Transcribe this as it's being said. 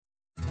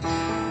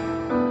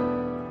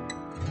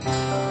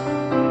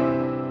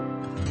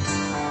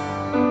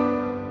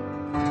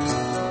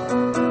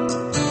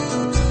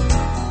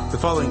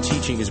following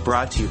teaching is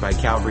brought to you by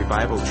Calvary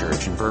Bible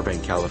Church in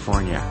Burbank,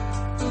 California.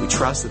 We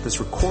trust that this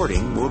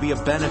recording will be a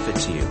benefit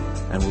to you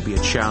and will be a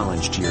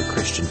challenge to your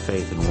Christian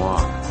faith and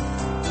walk.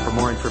 For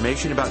more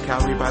information about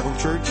Calvary Bible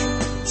Church,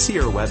 see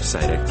our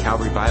website at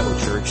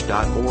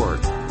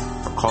calvarybiblechurch.org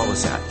or call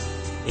us at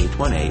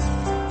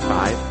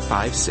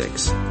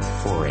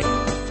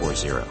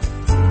 818-556-4840.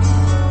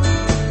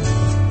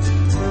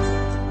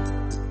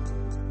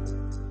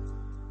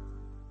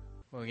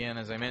 Well, again,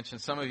 as I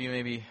mentioned, some of you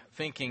may be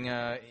thinking,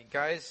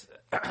 guys,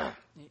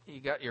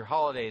 you got your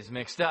holidays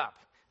mixed up.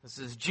 This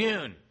is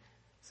June.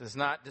 This is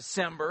not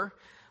December.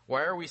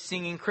 Why are we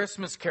singing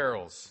Christmas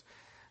carols?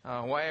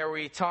 Why are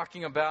we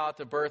talking about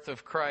the birth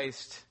of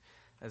Christ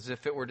as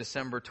if it were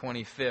December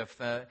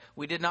 25th?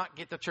 We did not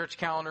get the church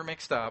calendar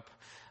mixed up.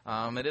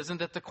 It isn't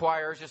that the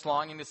choir is just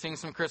longing to sing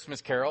some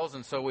Christmas carols,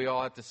 and so we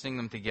all have to sing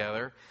them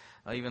together.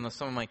 Even though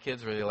some of my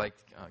kids really like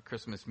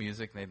Christmas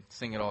music, and they'd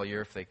sing it all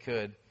year if they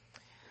could.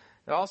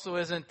 It also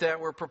isn't that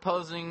we're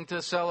proposing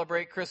to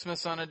celebrate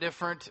Christmas on a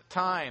different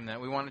time, that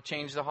we want to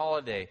change the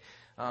holiday.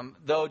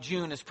 Though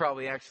June is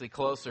probably actually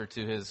closer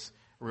to his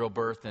real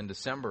birth than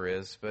December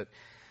is. But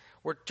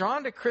we're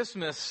drawn to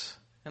Christmas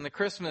and the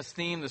Christmas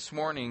theme this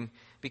morning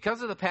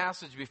because of the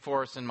passage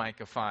before us in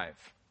Micah 5.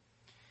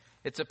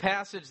 It's a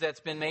passage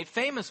that's been made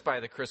famous by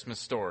the Christmas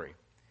story.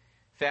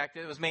 In fact,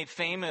 it was made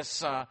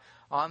famous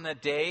on the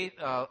day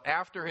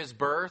after his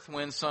birth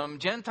when some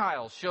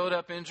Gentiles showed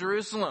up in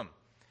Jerusalem.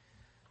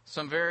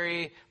 Some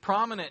very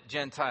prominent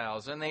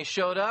Gentiles, and they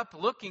showed up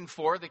looking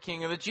for the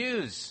King of the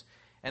Jews.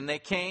 And they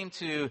came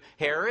to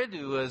Herod,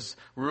 who was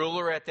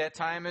ruler at that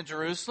time in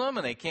Jerusalem,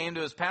 and they came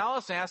to his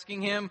palace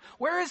asking him,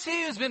 "Where is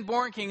he who's been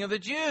born King of the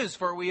Jews?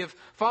 For we have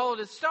followed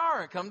his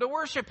star and come to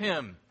worship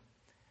him."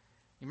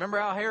 You remember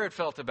how Herod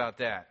felt about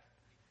that?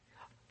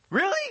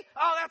 Really?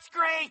 Oh, that's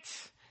great.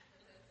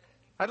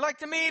 I'd like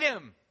to meet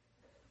him.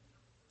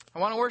 I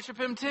want to worship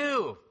him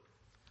too.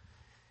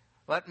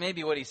 Well, that may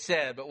be what he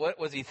said, but what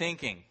was he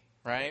thinking,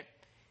 right?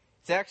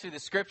 It's actually, the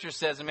scripture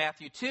says in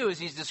Matthew 2, as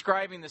he's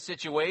describing the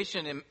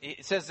situation, and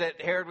it says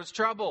that Herod was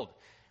troubled,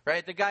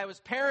 right? The guy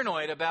was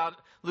paranoid about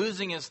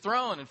losing his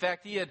throne. In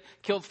fact, he had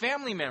killed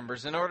family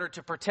members in order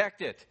to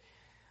protect it.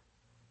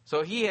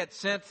 So he had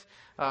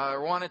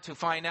wanted to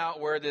find out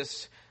where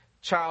this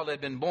child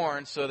had been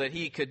born so that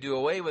he could do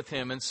away with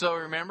him. And so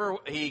remember,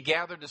 he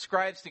gathered the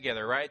scribes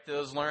together, right?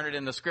 Those learned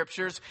in the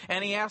scriptures.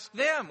 And he asked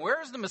them,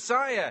 "Where is the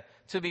Messiah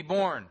to be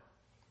born?"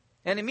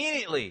 And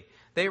immediately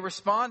they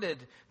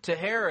responded to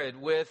Herod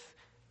with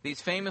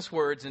these famous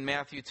words in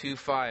Matthew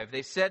 2:5.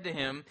 They said to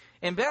him,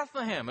 "In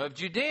Bethlehem of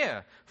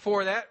Judea,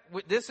 for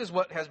this is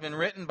what has been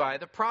written by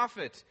the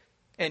prophet.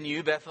 And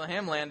you,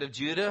 Bethlehem, land of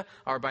Judah,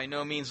 are by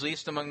no means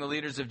least among the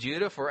leaders of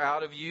Judah, for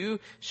out of you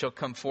shall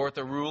come forth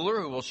a ruler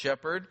who will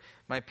shepherd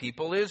my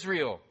people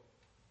Israel."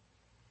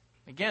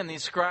 Again,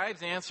 these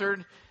scribes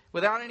answered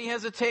without any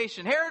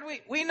hesitation,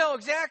 "Herod, we know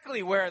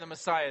exactly where the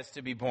Messiah is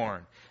to be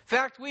born. In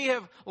fact, we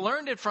have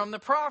learned it from the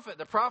prophet.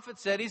 The prophet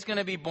said he's going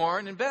to be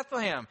born in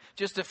Bethlehem,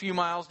 just a few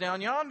miles down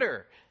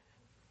yonder."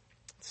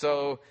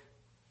 So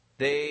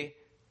they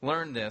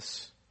learned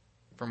this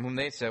from whom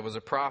they said was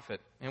a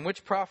prophet. And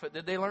which prophet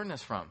did they learn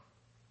this from?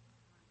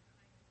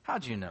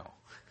 How'd you know?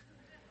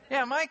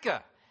 Yeah,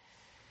 Micah.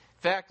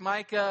 In fact,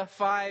 Micah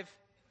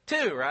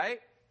 5:2,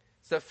 right?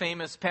 It's the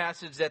famous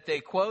passage that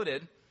they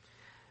quoted.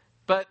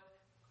 But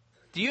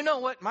do you know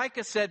what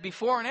Micah said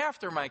before and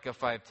after Micah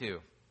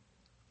 5:2?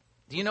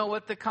 Do you know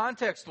what the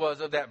context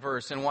was of that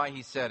verse and why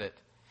he said it?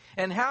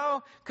 And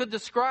how could the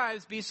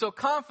scribes be so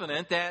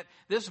confident that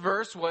this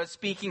verse was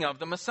speaking of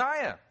the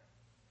Messiah?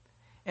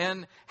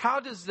 And how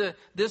does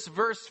this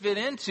verse fit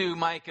into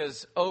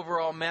Micah's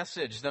overall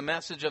message, the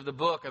message of the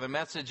book or the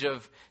message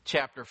of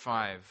chapter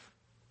 5?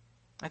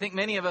 I think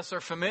many of us are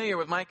familiar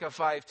with Micah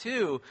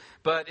 5:2,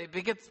 but it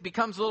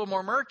becomes a little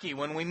more murky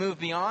when we move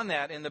beyond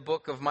that in the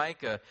book of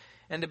Micah.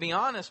 And to be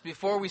honest,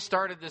 before we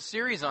started this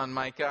series on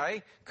Micah,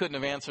 I couldn't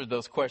have answered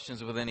those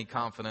questions with any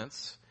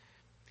confidence.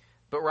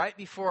 But right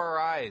before our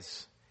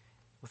eyes,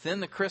 within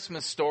the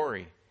Christmas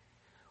story,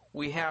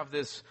 we have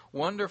this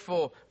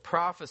wonderful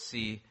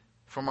prophecy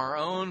from our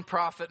own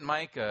prophet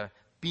Micah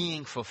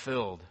being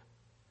fulfilled.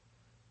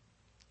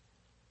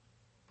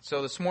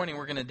 So this morning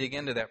we're going to dig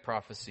into that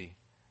prophecy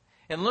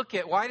and look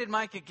at why did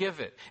Micah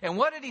give it? And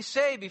what did he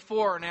say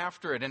before and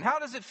after it? And how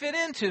does it fit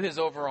into his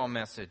overall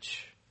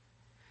message?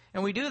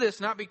 And we do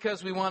this not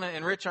because we want to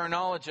enrich our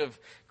knowledge of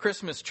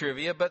Christmas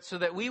trivia, but so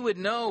that we would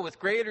know with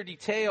greater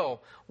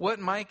detail what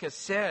Micah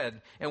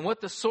said and what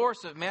the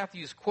source of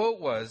Matthew's quote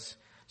was,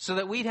 so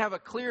that we'd have a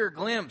clearer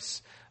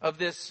glimpse of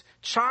this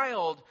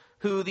child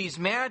who these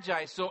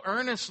magi so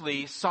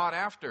earnestly sought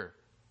after.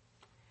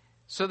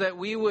 So that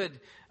we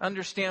would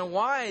understand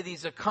why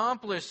these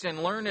accomplished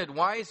and learned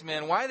wise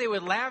men, why they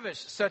would lavish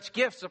such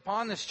gifts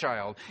upon this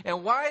child,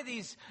 and why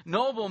these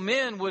noble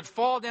men would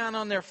fall down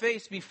on their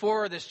face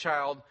before this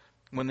child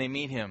when they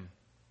meet him.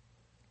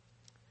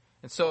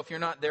 And so if you're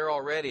not there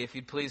already, if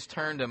you'd please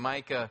turn to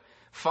Micah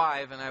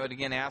 5, and I would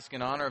again ask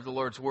in honor of the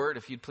Lord's word,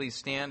 if you'd please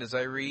stand as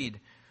I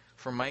read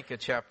from Micah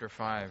chapter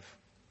 5.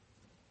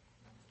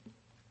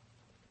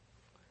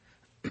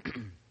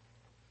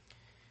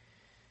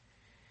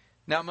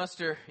 Now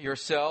muster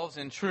yourselves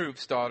in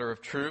troops, daughter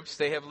of troops.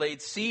 They have laid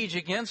siege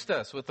against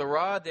us. With the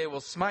rod they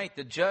will smite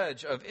the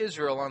judge of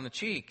Israel on the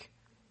cheek.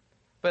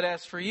 But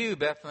as for you,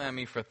 Bethlehem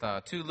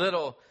Ephrathah, too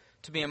little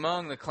to be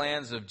among the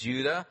clans of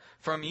Judah,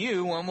 from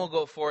you one will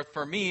go forth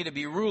for me to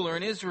be ruler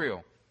in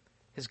Israel.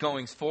 His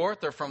goings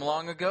forth are from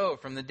long ago,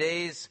 from the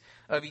days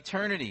of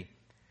eternity.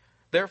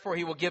 Therefore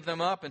he will give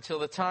them up until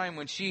the time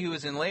when she who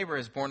is in labor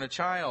has borne a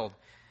child.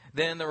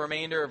 Then the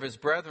remainder of his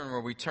brethren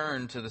will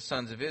return to the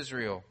sons of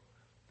Israel.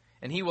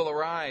 And he will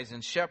arise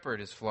and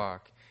shepherd his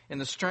flock in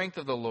the strength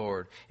of the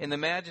Lord, in the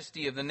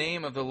majesty of the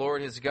name of the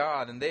Lord his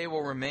God, and they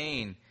will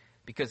remain,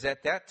 because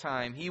at that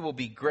time he will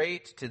be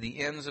great to the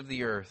ends of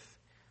the earth.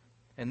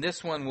 And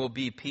this one will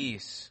be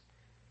peace.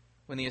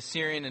 When the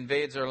Assyrian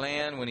invades our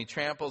land, when he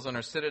tramples on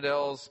our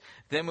citadels,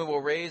 then we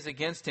will raise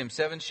against him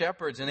 7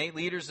 shepherds and 8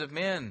 leaders of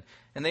men,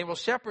 and they will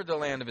shepherd the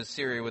land of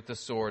Assyria with the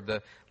sword,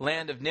 the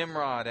land of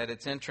Nimrod at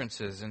its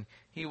entrances, and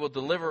he will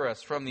deliver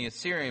us from the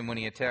Assyrian when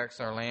he attacks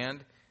our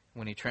land,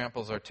 when he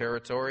tramples our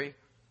territory.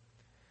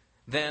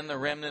 Then the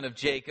remnant of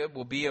Jacob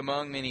will be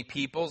among many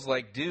peoples,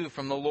 like dew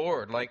from the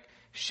Lord, like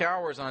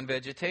showers on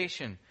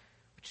vegetation,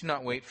 which do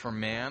not wait for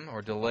man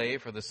or delay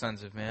for the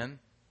sons of men.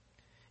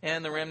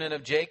 And the remnant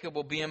of Jacob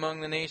will be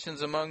among the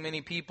nations, among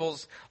many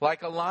peoples,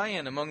 like a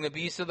lion among the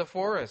beasts of the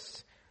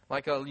forest,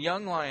 like a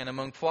young lion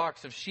among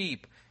flocks of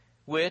sheep,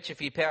 which, if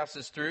he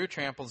passes through,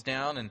 tramples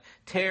down and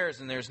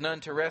tears, and there is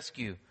none to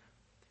rescue.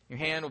 Your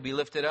hand will be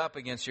lifted up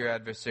against your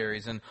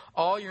adversaries, and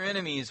all your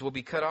enemies will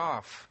be cut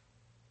off.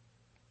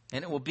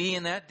 And it will be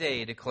in that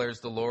day,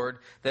 declares the Lord,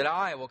 that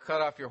I will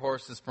cut off your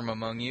horses from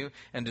among you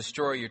and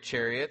destroy your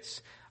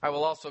chariots. I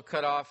will also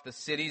cut off the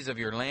cities of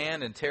your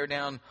land and tear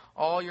down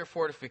all your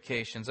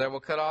fortifications. I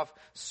will cut off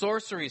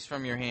sorceries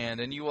from your hand,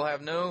 and you will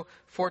have no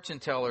fortune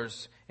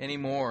tellers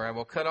anymore. I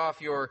will cut off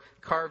your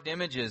carved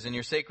images and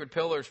your sacred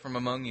pillars from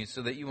among you,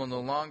 so that you will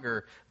no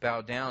longer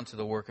bow down to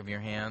the work of your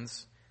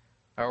hands.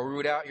 I will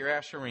root out your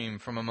Asherim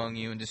from among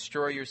you and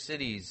destroy your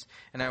cities,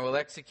 and I will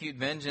execute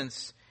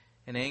vengeance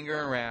and anger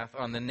and wrath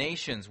on the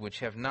nations which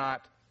have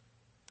not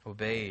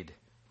obeyed.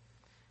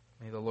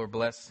 May the Lord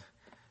bless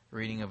the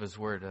reading of His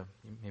Word.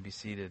 You may be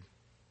seated.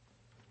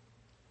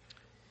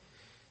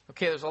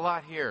 Okay, there's a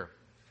lot here.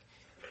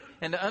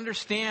 And to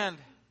understand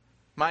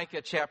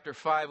Micah chapter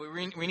 5,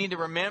 we need to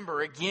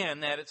remember again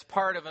that it's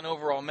part of an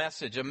overall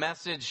message, a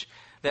message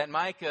that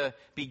Micah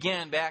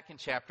began back in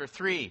chapter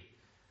 3.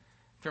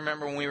 If you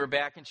remember when we were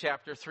back in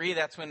chapter 3,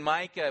 that's when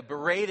Micah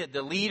berated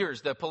the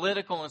leaders, the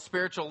political and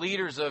spiritual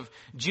leaders of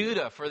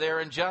Judah for their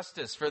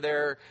injustice, for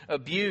their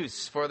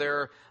abuse, for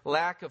their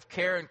lack of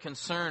care and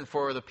concern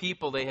for the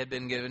people they had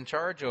been given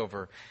charge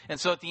over. And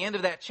so at the end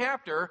of that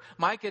chapter,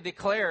 Micah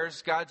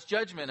declares God's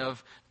judgment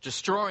of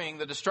destroying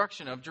the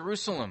destruction of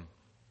Jerusalem.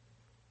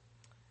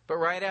 But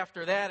right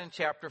after that in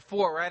chapter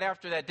 4, right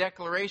after that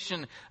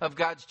declaration of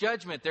God's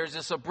judgment, there's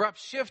this abrupt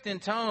shift in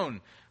tone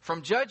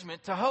from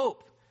judgment to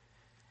hope.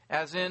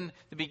 As in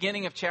the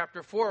beginning of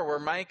chapter 4, where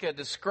Micah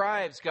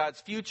describes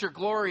God's future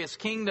glorious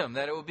kingdom,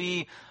 that it will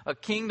be a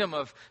kingdom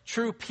of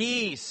true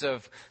peace,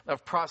 of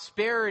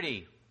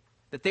prosperity,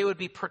 that they would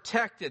be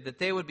protected, that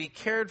they would be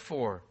cared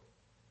for.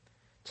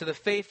 To the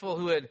faithful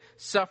who had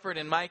suffered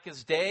in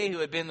Micah's day,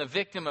 who had been the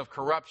victim of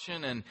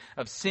corruption and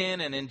of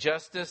sin and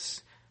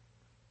injustice,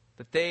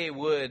 that they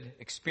would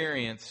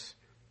experience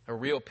a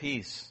real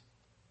peace.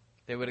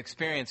 They would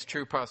experience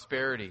true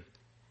prosperity.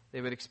 They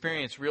would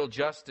experience real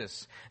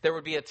justice. There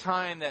would be a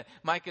time that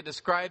Micah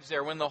describes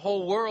there when the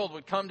whole world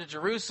would come to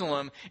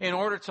Jerusalem in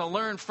order to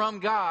learn from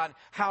God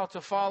how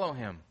to follow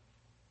Him.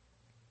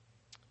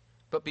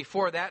 But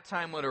before that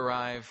time would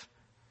arrive,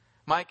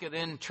 Micah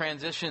then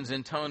transitions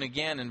in tone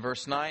again in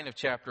verse 9 of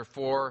chapter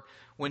 4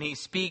 when he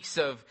speaks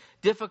of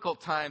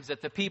difficult times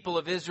that the people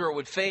of Israel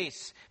would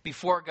face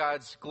before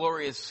God's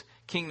glorious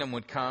kingdom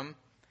would come.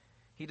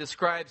 He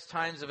describes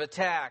times of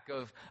attack,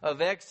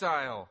 of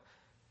exile,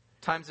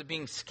 times of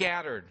being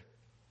scattered.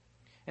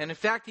 And in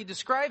fact, he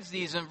describes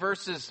these in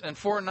verses in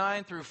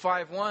 4:9 through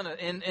 5:1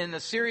 in a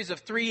series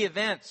of 3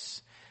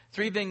 events,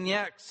 3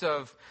 vignettes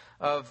of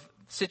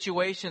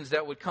situations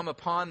that would come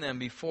upon them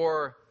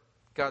before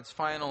God's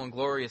final and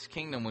glorious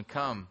kingdom would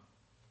come.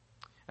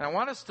 And I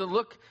want us to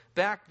look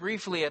back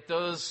briefly at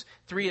those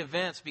 3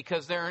 events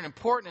because they're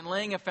important in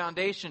laying a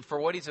foundation for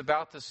what he's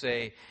about to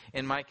say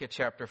in Micah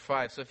chapter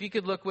 5. So if you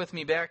could look with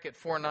me back at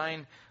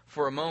 4:9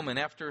 for a moment.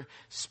 After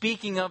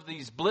speaking of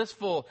these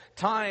blissful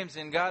times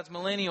in God's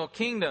millennial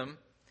kingdom,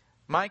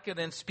 Micah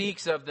then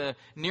speaks of the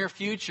near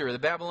future, the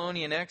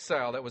Babylonian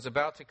exile that was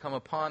about to come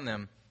upon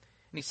them.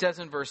 And he says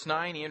in verse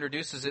 9, he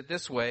introduces it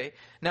this way,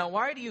 "Now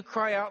why do you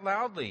cry out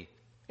loudly?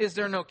 Is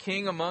there no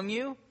king among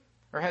you?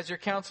 Or has your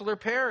counselor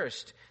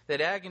perished,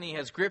 that agony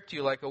has gripped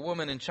you like a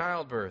woman in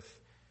childbirth?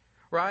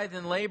 Writhe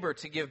and labor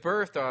to give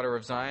birth, daughter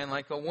of Zion,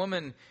 like a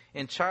woman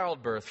in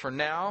childbirth. For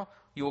now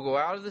you will go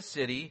out of the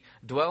city,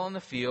 dwell in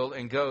the field,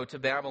 and go to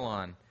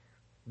Babylon.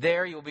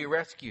 There you will be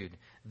rescued.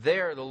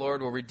 There the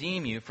Lord will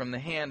redeem you from the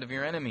hand of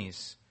your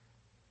enemies."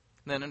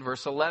 Then in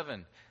verse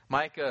 11,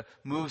 Micah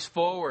moves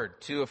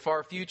forward to a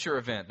far future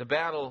event, the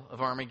Battle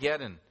of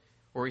Armageddon,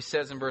 where he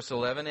says in verse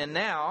 11, "And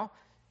now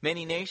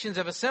many nations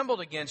have assembled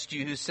against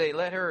you who say,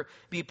 'Let her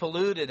be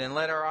polluted, and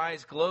let our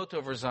eyes gloat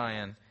over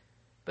Zion.'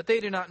 But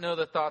they do not know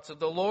the thoughts of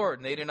the Lord,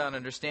 and they do not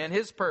understand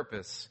His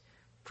purpose.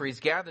 For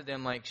He's gathered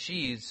them like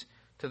sheaves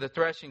to the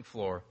threshing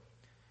floor.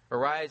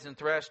 Arise and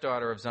thresh,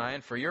 daughter of Zion,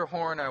 for your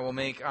horn I will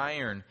make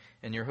iron,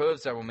 and your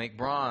hooves I will make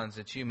bronze,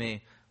 that you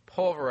may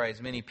pulverize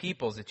many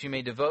peoples, that you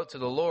may devote to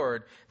the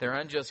Lord their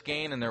unjust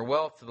gain and their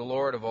wealth to the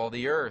Lord of all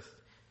the earth."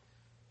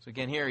 So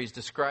again here he's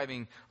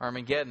describing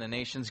Armageddon, the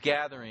nations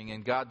gathering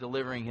and God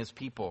delivering His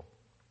people.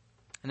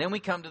 And then we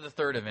come to the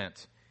third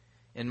event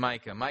in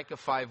Micah. Micah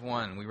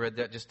 5:1. We read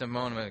that just a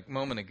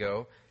moment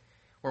ago,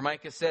 where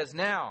Micah says,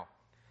 "Now,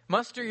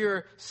 muster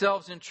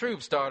yourselves in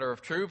troops, daughter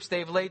of troops.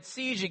 They've laid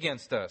siege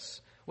against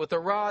us. With a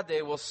rod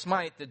they will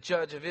smite the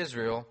judge of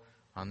Israel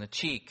on the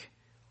cheek."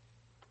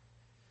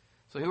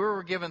 So here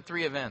we're given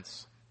three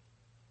events.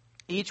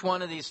 Each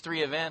one of these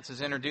three events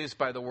is introduced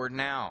by the word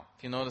now.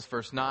 If you notice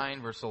verse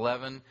 9, verse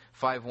 11,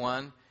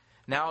 5:1.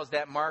 Now is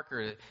that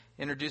marker that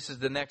introduces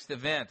the next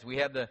event. We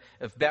had the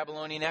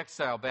Babylonian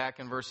exile back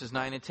in verses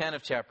 9 and 10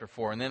 of chapter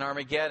 4. And then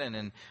Armageddon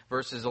in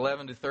verses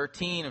 11 to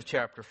 13 of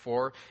chapter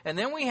 4. And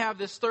then we have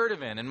this third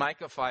event in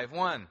Micah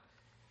 5:1.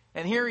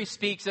 And here he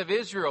speaks of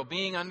Israel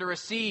being under a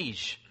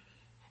siege.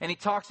 And he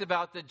talks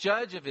about the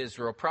judge of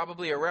Israel,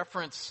 probably a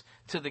reference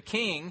to the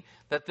king,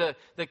 that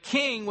the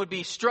king would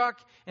be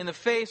struck in the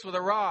face with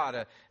a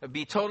rod,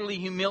 be totally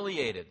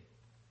humiliated.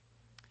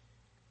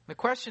 The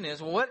question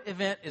is, what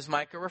event is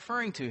Micah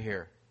referring to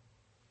here?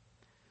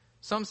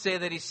 Some say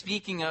that he's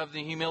speaking of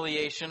the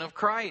humiliation of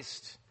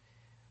Christ.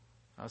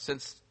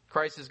 Since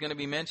Christ is going to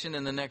be mentioned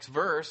in the next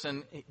verse,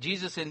 and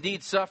Jesus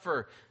indeed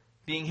suffered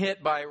being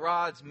hit by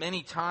rods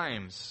many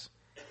times.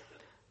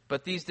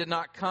 But these did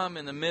not come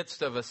in the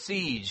midst of a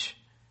siege.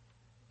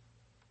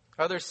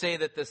 Others say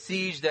that the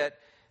siege that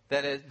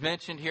is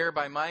mentioned here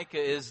by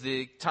Micah is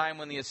the time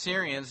when the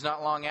Assyrians,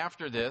 not long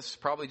after this,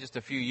 probably just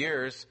a few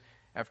years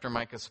after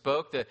Micah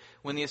spoke, that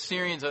when the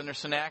Assyrians under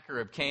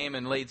Sennacherib came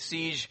and laid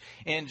siege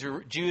in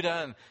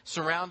Judah and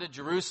surrounded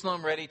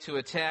Jerusalem, ready to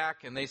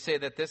attack. And they say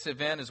that this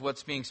event is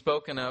what's being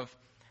spoken of.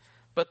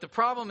 But the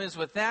problem is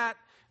with that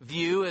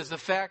view is the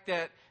fact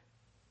that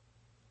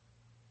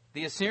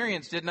the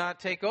Assyrians did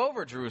not take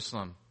over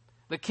Jerusalem.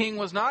 The king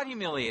was not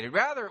humiliated.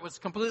 Rather, it was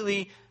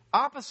completely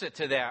opposite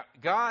to that.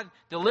 God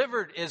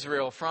delivered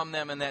Israel from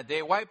them in that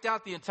day, wiped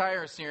out the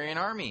entire Assyrian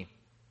army.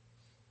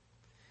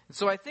 And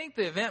so I think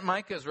the event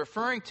Micah is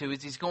referring to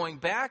is he's going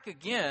back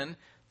again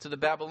to the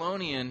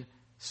Babylonian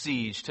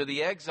siege, to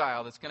the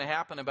exile that's going to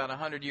happen about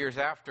 100 years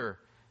after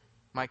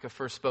Micah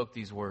first spoke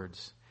these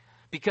words.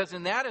 Because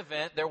in that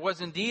event, there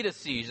was indeed a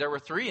siege. There were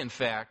three, in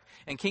fact.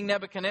 And King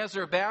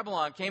Nebuchadnezzar of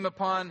Babylon came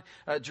upon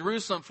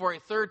Jerusalem for a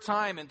third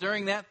time. And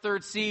during that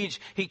third siege,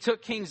 he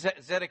took King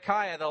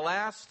Zedekiah, the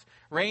last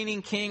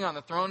reigning king on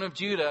the throne of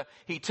Judah.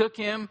 He took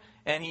him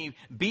and he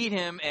beat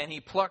him and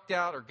he plucked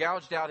out or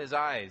gouged out his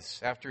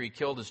eyes after he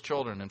killed his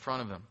children in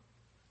front of him.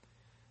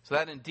 So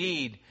that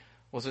indeed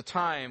was a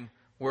time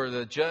where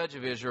the judge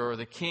of Israel or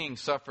the king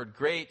suffered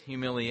great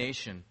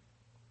humiliation.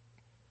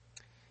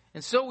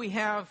 And so we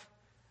have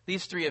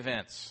these three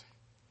events.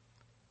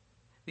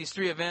 These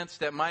three events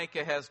that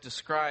Micah has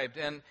described.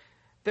 And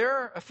there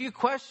are a few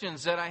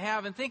questions that I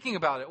have in thinking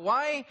about it.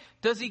 Why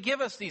does he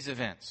give us these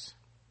events?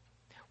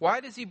 Why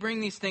does he bring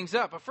these things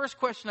up? The first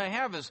question I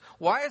have is,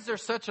 why is there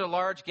such a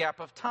large gap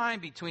of time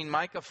between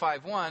Micah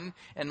 5:1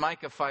 and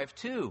Micah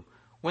 5:2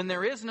 when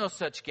there is no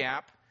such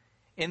gap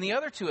in the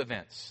other two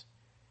events?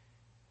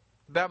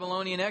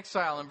 Babylonian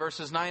exile in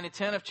verses 9 and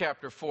 10 of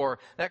chapter 4,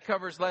 that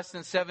covers less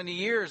than 70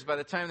 years by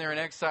the time they're in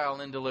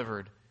exile and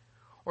delivered.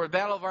 Or the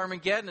Battle of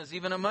Armageddon is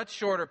even a much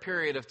shorter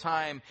period of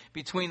time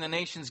between the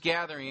nations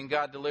gathering and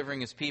God delivering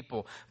His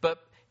people.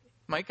 But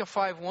Micah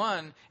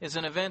 5:1 is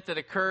an event that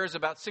occurs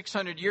about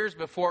 600 years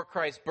before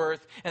Christ's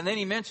birth, and then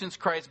he mentions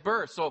Christ's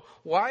birth. So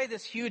why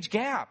this huge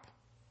gap?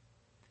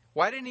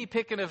 Why didn't he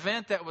pick an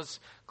event that was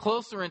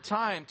closer in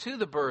time to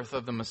the birth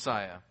of the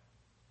Messiah?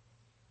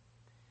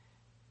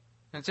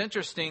 And it's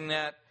interesting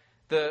that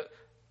the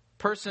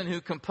person who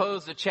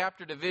composed the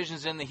chapter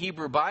divisions in the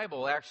Hebrew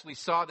Bible actually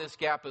saw this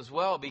gap as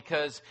well,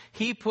 because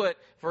he put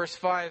verse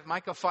 5,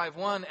 Micah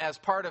 5:1, as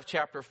part of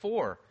chapter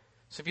 4.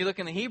 So if you look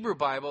in the Hebrew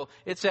Bible,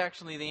 it's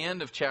actually the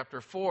end of chapter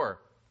 4.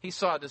 He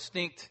saw a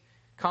distinct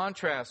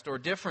contrast or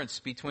difference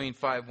between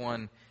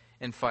 5:1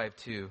 and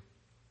 5:2.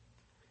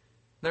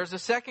 There's a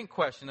second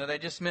question that I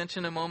just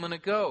mentioned a moment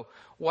ago.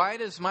 Why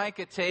does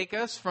Micah take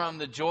us from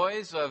the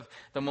joys of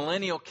the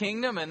millennial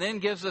kingdom and then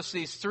gives us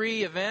these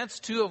three events,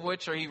 two of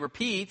which he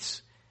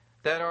repeats,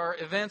 that are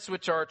events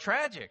which are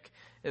tragic,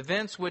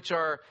 events which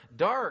are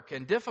dark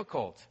and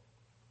difficult?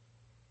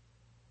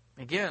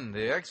 Again,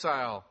 the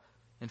exile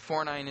in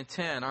 4:9 and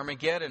 10,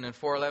 Armageddon in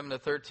 4:11 to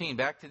 13,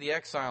 back to the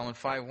exile in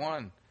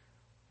 5:1.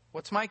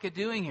 What's Micah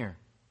doing here?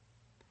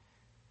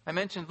 I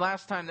mentioned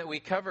last time that we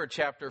covered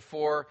chapter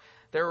 4.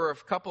 There were a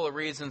couple of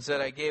reasons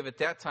that I gave at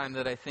that time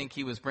that I think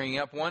he was bringing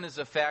up. One is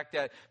the fact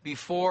that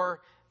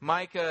before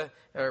Micah,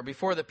 or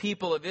before the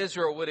people of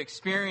Israel would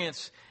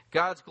experience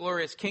God's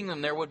glorious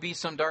kingdom, there would be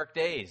some dark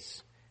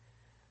days.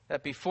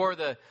 That before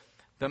the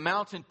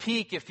mountain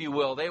peak, if you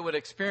will, they would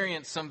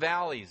experience some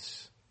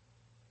valleys.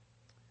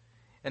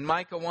 And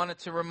Micah wanted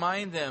to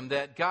remind them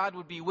that God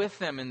would be with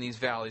them in these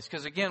valleys.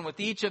 Because again, with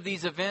each of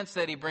these events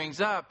that he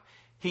brings up,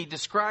 he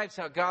describes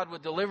how God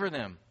would deliver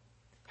them.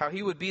 How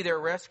he would be their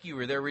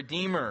rescuer, their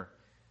redeemer.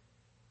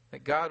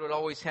 That God would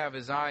always have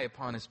his eye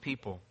upon his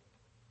people.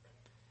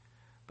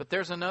 But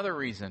there's another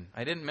reason.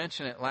 I didn't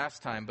mention it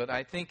last time, but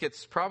I think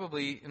it's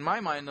probably, in my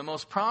mind, the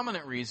most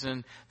prominent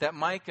reason that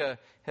Micah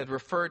had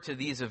referred to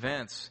these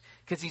events.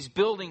 Because he's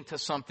building to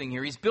something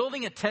here. He's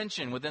building a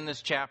tension within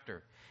this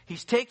chapter.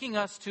 He's taking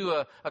us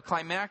to a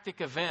climactic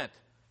event.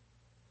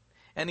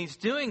 And he's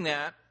doing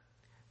that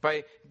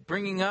by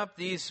bringing up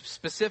these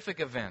specific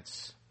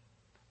events.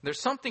 There's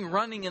something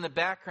running in the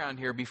background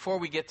here before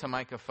we get to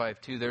Micah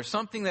 5:2. There's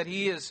something that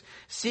he is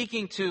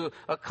seeking to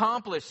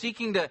accomplish,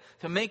 seeking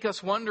to make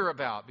us wonder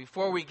about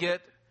before we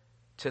get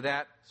to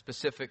that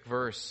specific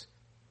verse.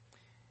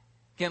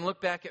 Again,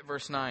 look back at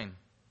verse 9.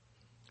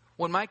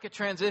 When Micah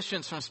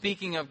transitions from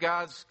speaking of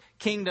God's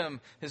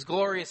kingdom, his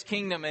glorious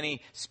kingdom, and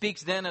he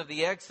speaks then of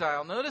the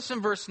exile, notice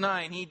in verse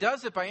 9, he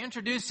does it by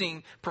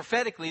introducing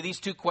prophetically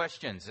these two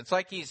questions. It's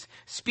like he's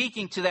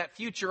speaking to that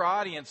future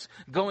audience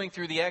going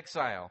through the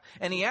exile.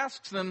 And he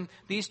asks them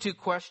these two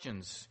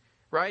questions,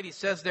 right? He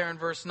says there in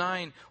verse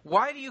 9,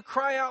 "Why do you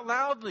cry out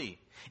loudly?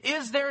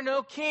 Is there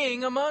no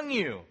king among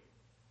you?"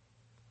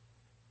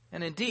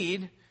 And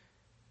indeed,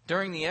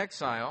 during the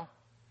exile,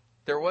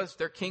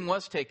 their king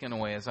was taken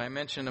away, as I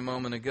mentioned a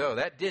moment ago.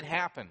 That did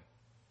happen.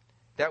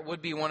 That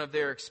would be one of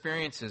their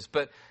experiences.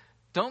 But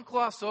don't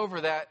gloss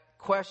over that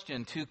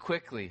question too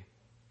quickly.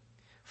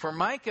 For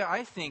Micah,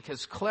 I think,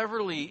 has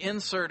cleverly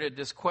inserted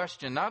this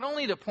question, not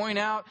only to point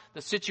out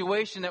the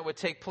situation that would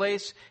take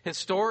place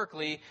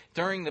historically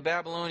during the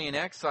Babylonian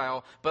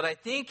exile, but I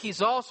think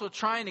he's also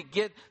trying to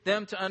get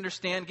them to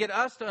understand, get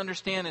us to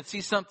understand and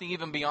see something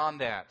even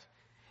beyond that.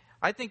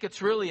 I think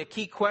it's really a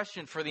key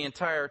question for the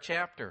entire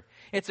chapter.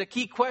 It's a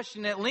key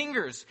question that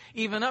lingers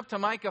even up to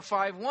Micah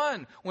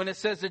 5:1 when it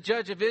says the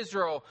judge of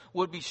Israel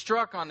would be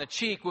struck on the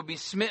cheek, would be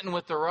smitten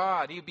with the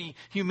rod, he'd be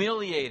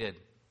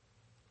humiliated.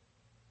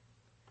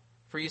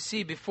 For you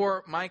see,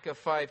 before Micah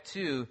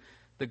 5:2,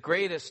 the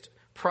greatest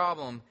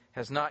problem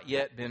has not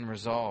yet been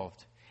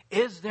resolved.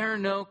 Is there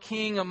no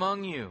king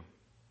among you?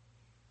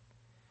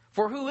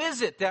 For who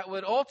is it that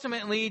would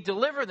ultimately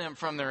deliver them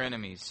from their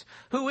enemies?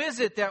 Who is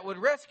it that would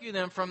rescue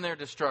them from their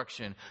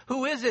destruction?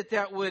 Who is it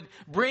that would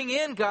bring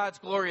in God's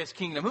glorious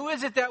kingdom? Who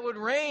is it that would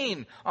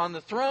reign on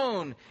the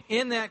throne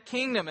in that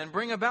kingdom and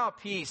bring about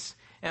peace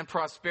and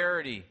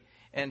prosperity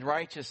and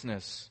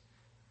righteousness?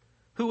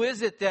 Who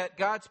is it that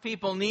God's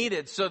people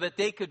needed so that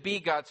they could be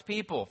God's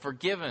people,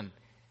 forgiven,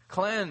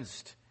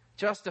 cleansed,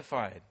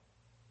 justified?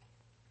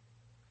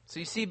 So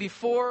you see,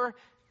 before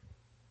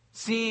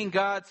seeing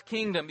God's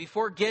kingdom,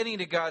 before getting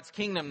to God's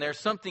kingdom, there's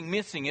something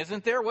missing,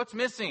 isn't there? What's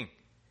missing?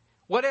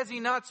 What has he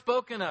not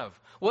spoken of?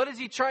 What has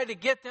he tried to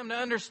get them to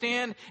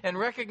understand and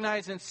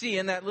recognize and see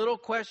in that little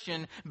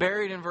question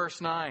buried in verse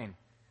 9?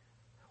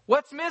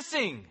 What's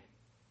missing?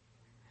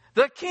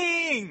 The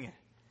king!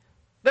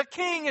 The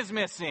king is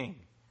missing.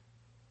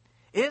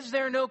 Is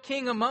there no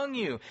king among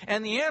you?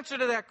 And the answer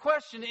to that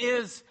question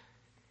is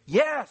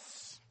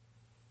yes.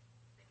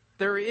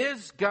 There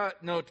is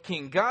no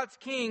king. God's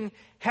king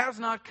has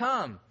not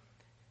come.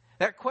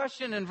 That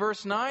question in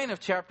verse 9 of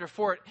chapter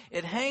 4,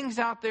 it hangs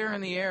out there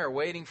in the air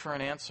waiting for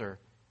an answer.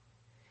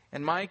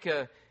 And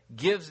Micah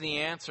gives the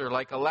answer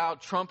like a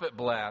loud trumpet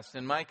blast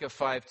in Micah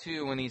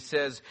 5:2 when he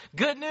says,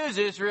 "Good news,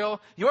 Israel,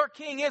 your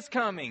king is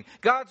coming.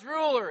 God's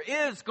ruler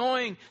is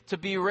going to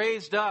be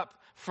raised up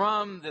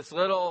from this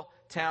little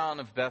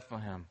town of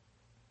Bethlehem."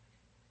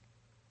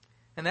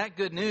 And that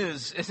good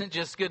news isn't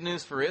just good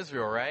news for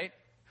Israel, right?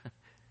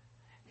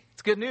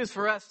 It's good news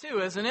for us too,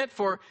 isn't it?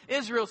 For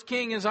Israel's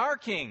king is our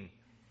king.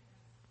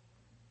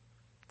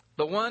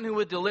 The one who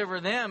would deliver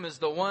them is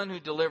the one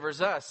who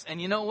delivers us.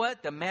 And you know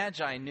what? The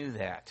Magi knew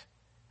that.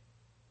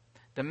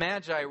 The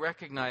Magi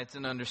recognized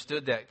and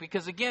understood that.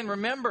 Because again,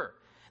 remember,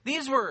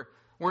 these were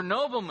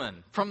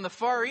noblemen from the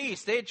Far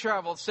East. They had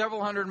traveled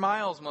several hundred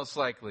miles, most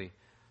likely.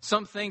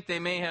 Some think they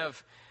may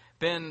have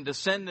been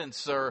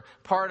descendants or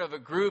part of a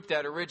group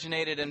that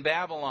originated in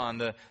Babylon.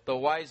 The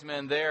wise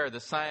men there, the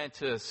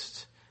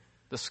scientists,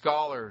 the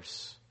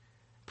scholars.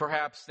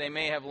 Perhaps they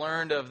may have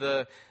learned of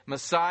the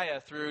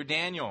Messiah through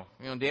Daniel.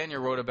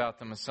 Daniel wrote about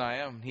the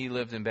Messiah. He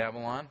lived in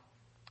Babylon.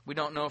 We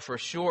don't know for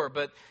sure.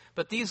 But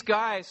these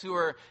guys who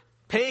are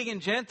pagan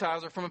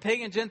Gentiles or from a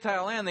pagan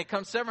Gentile land, they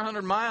come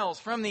 700 miles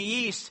from the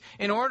east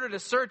in order to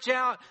search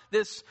out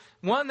this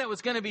one that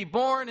was going to be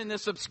born in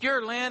this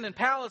obscure land in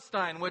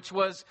Palestine, which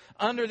was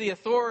under the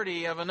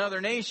authority of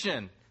another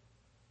nation.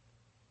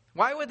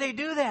 Why would they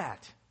do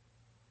that?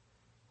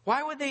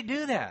 Why would they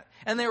do that?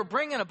 And they were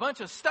bringing a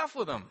bunch of stuff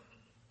with them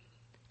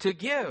to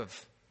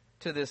give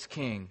to this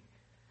king.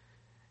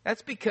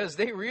 That's because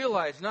they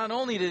realized not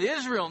only did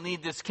Israel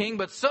need this king,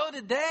 but so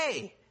did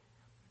they.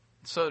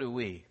 So do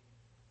we.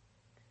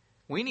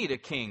 We need a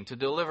king to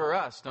deliver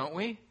us, don't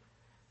we?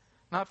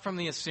 Not from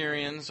the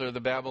Assyrians or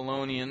the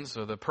Babylonians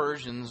or the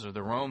Persians or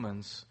the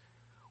Romans.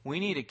 We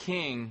need a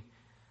king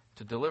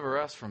to deliver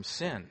us from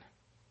sin.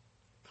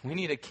 We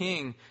need a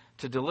king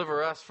to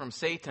deliver us from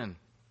Satan.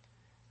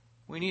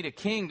 We need a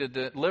king to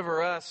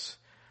deliver us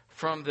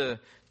from the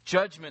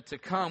judgment to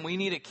come. We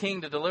need a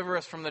king to deliver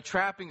us from the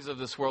trappings of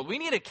this world. We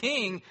need a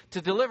king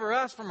to deliver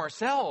us from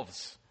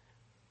ourselves.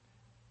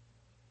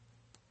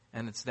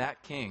 And it's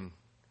that king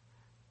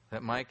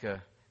that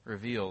Micah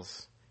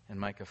reveals in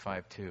Micah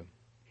 5:2.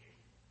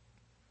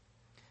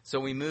 So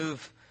we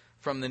move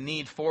from the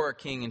need for a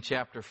king in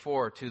chapter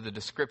 4 to the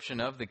description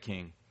of the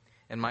king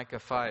in Micah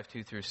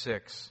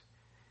 5:2-6.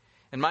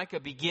 And Micah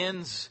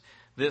begins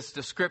this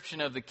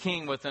description of the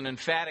king with an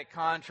emphatic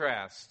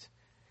contrast.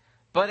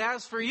 But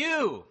as for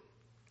you,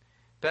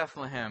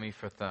 Bethlehem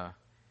Ephrathah,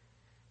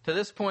 to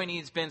this point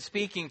he's been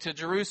speaking to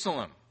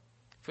Jerusalem.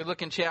 If we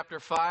look in chapter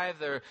 5,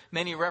 there are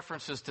many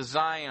references to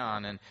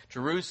Zion and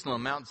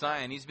Jerusalem, Mount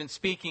Zion. He's been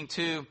speaking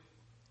to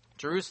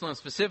Jerusalem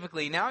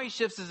specifically. Now he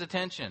shifts his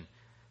attention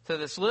to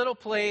this little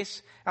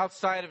place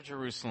outside of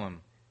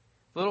Jerusalem,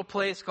 a little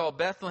place called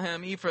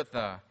Bethlehem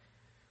Ephrathah,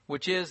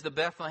 which is the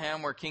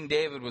Bethlehem where King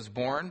David was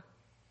born.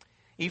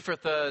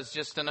 Ephrathah is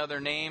just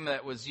another name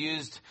that was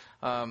used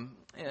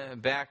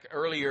back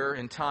earlier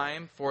in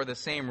time for the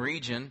same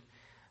region.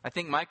 I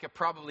think Micah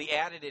probably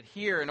added it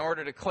here in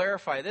order to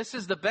clarify. This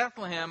is the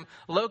Bethlehem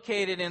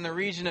located in the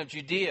region of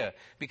Judea,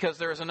 because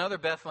there is another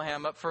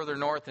Bethlehem up further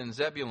north in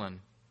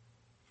Zebulun.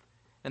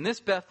 And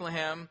this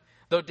Bethlehem,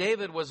 though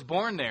David was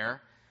born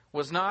there,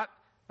 was not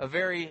a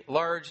very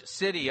large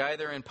city,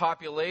 either in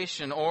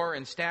population or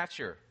in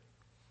stature.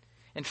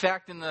 In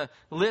fact, in the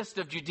list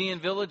of Judean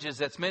villages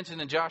that's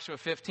mentioned in Joshua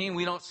 15,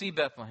 we don't see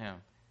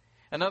Bethlehem.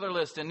 Another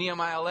list in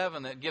Nehemiah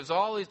 11 that gives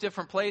all these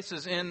different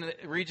places in the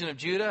region of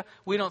Judah,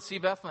 we don't see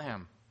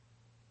Bethlehem.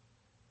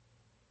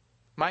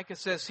 Micah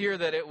says here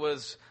that it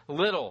was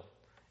little,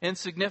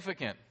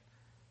 insignificant.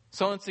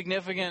 So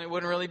insignificant it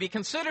wouldn't really be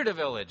considered a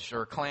village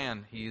or a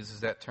clan, he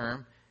uses that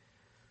term.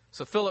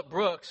 So Philip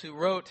Brooks, who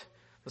wrote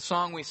the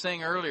song we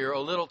sang earlier,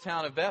 O Little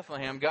Town of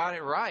Bethlehem, got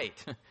it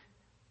right.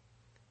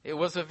 It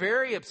was a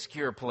very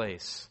obscure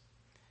place.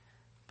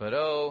 But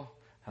oh,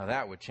 how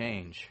that would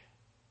change.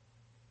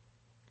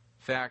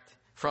 In fact,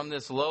 from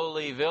this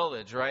lowly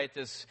village, right,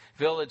 this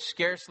village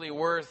scarcely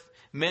worth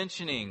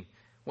mentioning,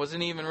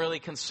 wasn't even really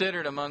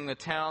considered among the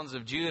towns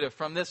of Judah.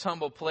 From this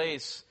humble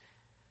place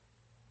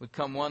would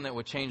come one that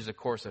would change the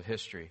course of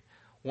history,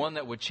 one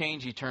that would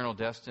change eternal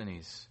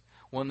destinies,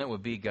 one that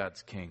would be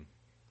God's king.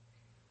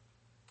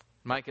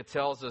 Micah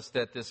tells us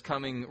that this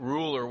coming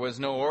ruler was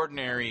no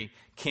ordinary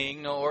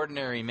king, no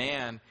ordinary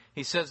man.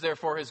 He says,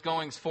 therefore, his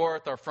goings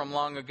forth are from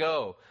long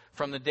ago,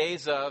 from the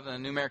days of, and the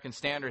New American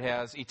Standard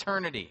has,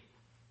 eternity.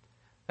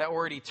 That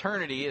word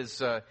eternity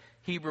is a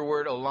Hebrew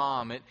word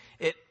olam.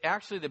 It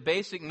actually, the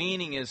basic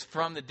meaning is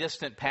from the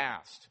distant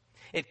past.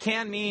 It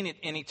can mean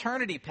in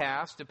eternity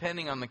past,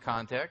 depending on the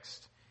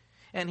context.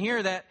 And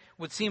here that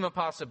would seem a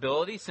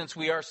possibility, since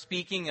we are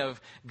speaking of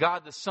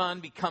God the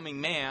Son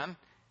becoming man.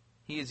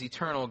 He is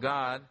eternal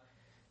God,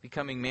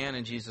 becoming man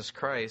in Jesus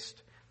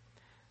Christ.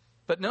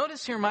 But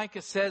notice here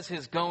Micah says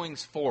his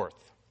goings forth.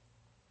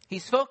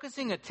 He's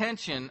focusing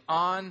attention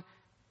on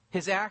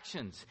his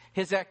actions,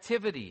 his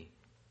activity.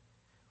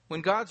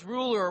 When God's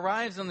ruler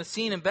arrives on the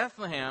scene in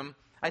Bethlehem,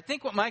 I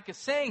think what Micah's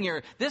saying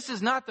here, this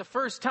is not the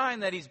first time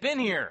that he's been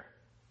here.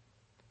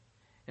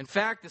 In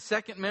fact, the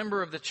second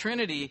member of the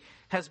Trinity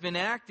has been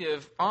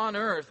active on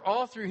earth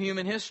all through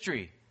human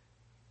history.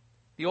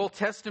 The Old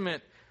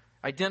Testament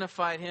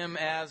identified him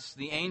as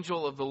the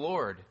angel of the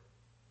Lord,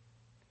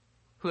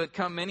 who had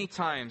come many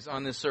times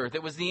on this earth.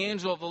 It was the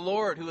angel of the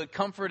Lord who had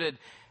comforted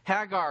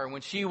Hagar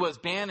when she was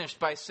banished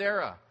by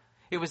Sarah.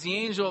 It was the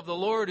angel of the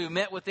Lord who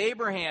met with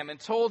Abraham and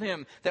told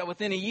him that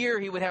within a year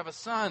he would have a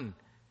son.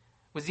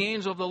 It was the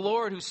angel of the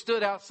Lord who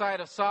stood outside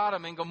of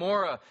Sodom and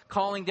Gomorrah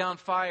calling down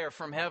fire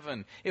from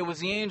heaven. It was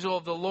the angel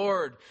of the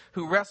Lord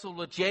who wrestled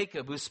with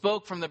Jacob, who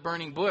spoke from the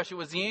burning bush. It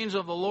was the angel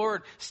of the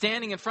Lord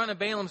standing in front of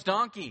Balaam's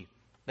donkey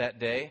that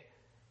day.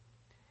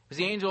 It was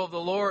the angel of the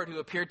Lord who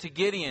appeared to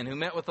Gideon, who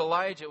met with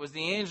Elijah. It was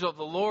the angel of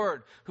the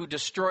Lord who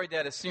destroyed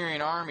that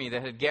Assyrian army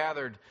that had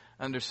gathered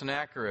under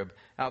Sennacherib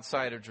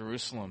outside of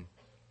Jerusalem.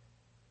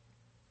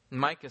 And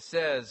Micah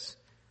says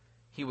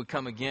he would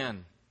come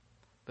again,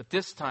 but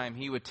this time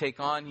he would take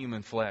on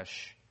human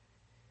flesh,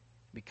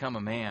 become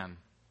a man,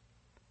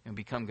 and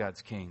become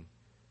God's king.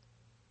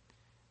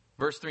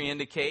 Verse 3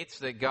 indicates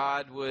that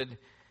God would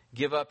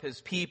give up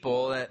his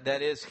people,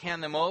 that is,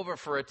 hand them over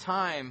for a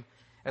time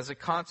as a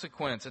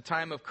consequence, a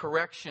time of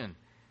correction.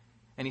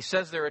 And he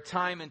says there a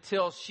time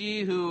until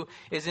she who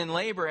is in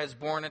labor has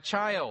borne a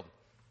child.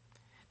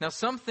 Now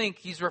some think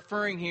he's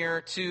referring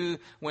here to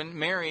when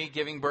Mary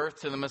giving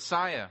birth to the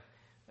Messiah.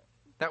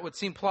 That would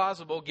seem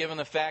plausible given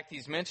the fact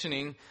he's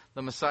mentioning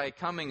the Messiah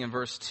coming in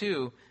verse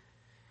 2.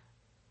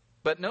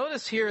 But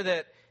notice here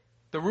that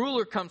the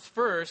ruler comes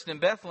first in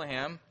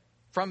Bethlehem,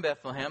 from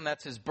Bethlehem.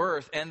 That's his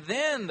birth. And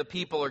then the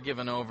people are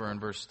given over in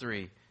verse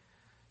 3.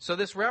 So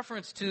this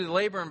reference to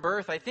labor and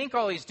birth, I think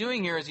all he's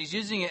doing here is he's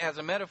using it as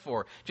a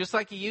metaphor. Just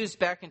like he used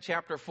back in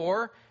chapter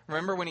 4.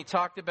 Remember when he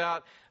talked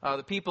about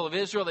the people of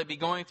Israel, they'd be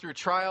going through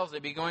trials,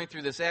 they'd be going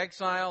through this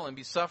exile and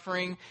be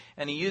suffering.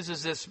 And he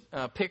uses this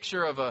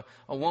picture of a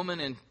woman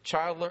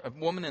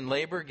in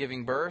labor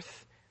giving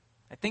birth.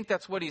 I think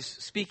that's what he's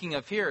speaking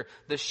of here.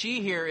 The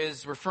she here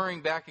is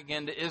referring back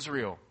again to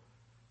Israel.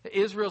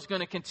 Israel's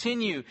going to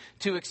continue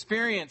to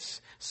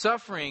experience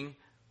suffering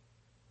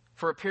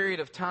for a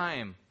period of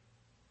time.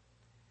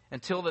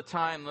 Until the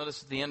time,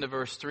 notice at the end of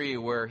verse 3,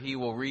 where he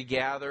will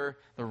regather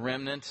the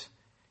remnant.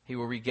 He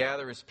will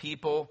regather his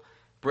people.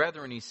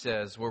 Brethren, he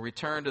says, will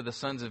return to the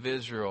sons of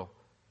Israel.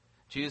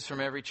 Jews from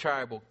every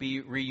tribe will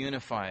be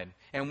reunified.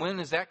 And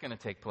when is that going to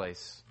take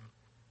place?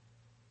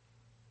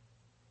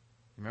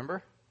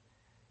 Remember?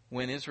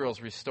 When Israel's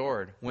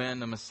restored. When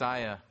the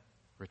Messiah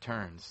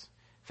returns.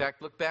 In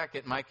fact, look back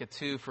at Micah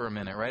 2 for a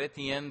minute. Right at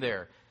the end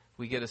there,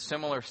 we get a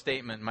similar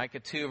statement. Micah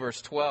 2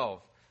 verse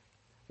 12.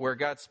 Where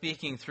God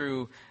speaking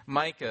through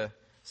Micah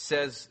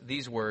says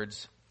these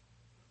words,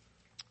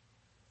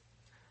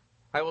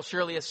 I will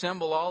surely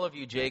assemble all of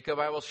you, Jacob.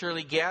 I will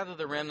surely gather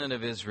the remnant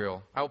of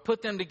Israel. I will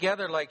put them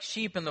together like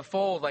sheep in the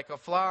fold, like a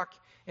flock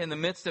in the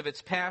midst of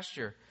its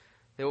pasture.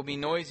 They will be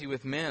noisy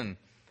with men.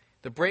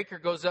 The breaker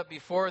goes up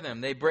before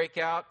them. They break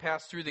out,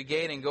 pass through the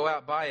gate, and go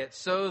out by it.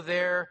 So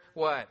their,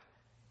 what?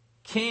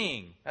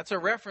 King. That's a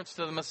reference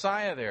to the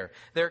Messiah there.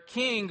 Their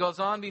king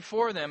goes on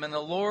before them, and the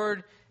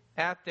Lord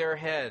at their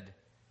head.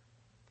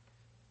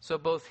 So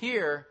both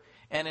here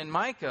and in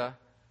Micah,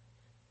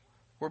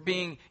 we're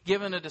being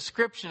given a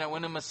description that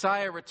when the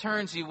Messiah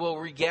returns, he will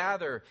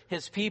regather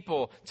his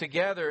people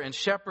together and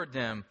shepherd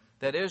them,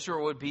 that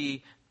Israel would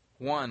be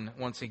one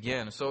once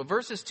again. So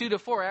verses 2 to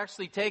 4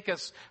 actually take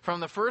us from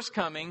the first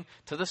coming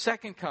to the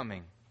second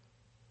coming.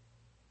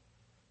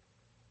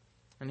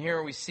 And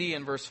here we see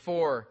in verse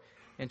 4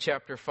 in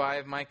chapter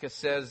 5, Micah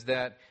says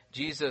that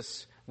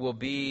Jesus will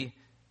be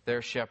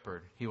their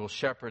shepherd. He will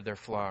shepherd their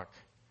flock.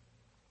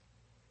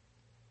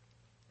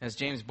 As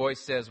James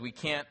Boyce says, we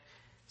can't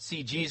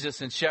see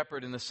Jesus and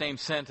shepherd in the same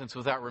sentence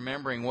without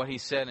remembering what he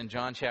said in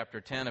John chapter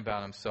 10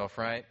 about himself,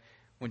 right?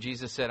 When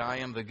Jesus said, I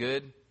am the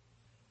good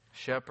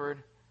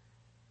shepherd.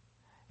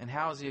 And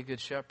how is he a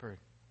good shepherd?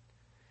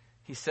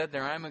 He said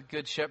there, I'm a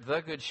good shepherd, the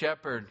good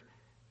shepherd.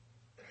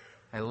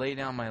 I lay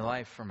down my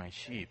life for my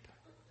sheep.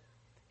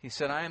 He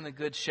said, I am the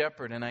good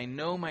shepherd, and I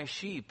know my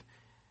sheep,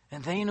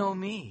 and they know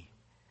me.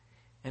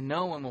 And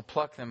no one will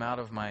pluck them out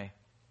of my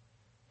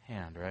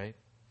hand, right?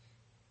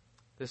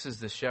 This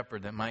is the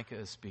shepherd that Micah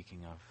is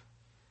speaking of.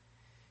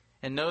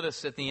 And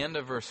notice at the end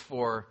of verse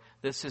 4,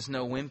 this is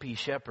no wimpy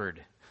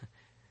shepherd.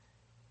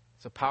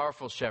 It's a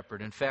powerful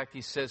shepherd. In fact,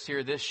 he says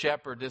here, this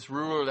shepherd, this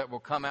ruler that will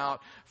come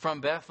out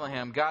from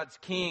Bethlehem, God's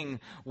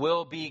king,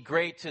 will be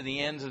great to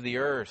the ends of the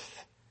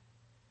earth.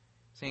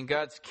 Saying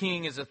God's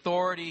king, his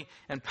authority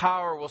and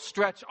power will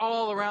stretch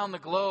all around the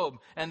globe,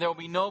 and there will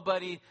be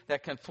nobody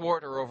that can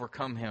thwart or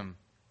overcome him.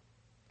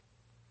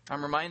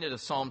 I'm reminded of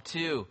Psalm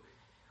 2.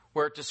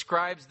 Where it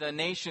describes the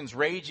nations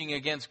raging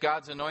against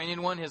God's anointed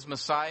one, his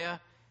Messiah.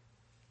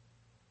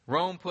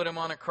 Rome put him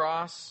on a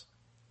cross,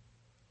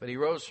 but he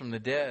rose from the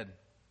dead.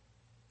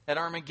 At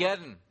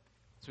Armageddon,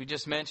 as we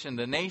just mentioned,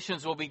 the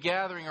nations will be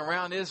gathering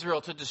around Israel,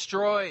 to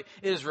destroy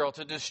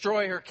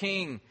her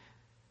king.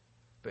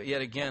 But yet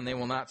again, they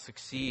will not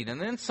succeed.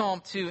 And then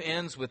Psalm 2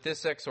 ends with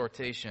this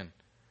exhortation.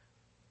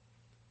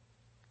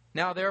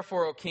 Now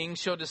therefore, O king,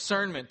 show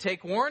discernment.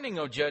 Take warning,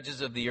 O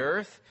judges of the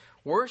earth.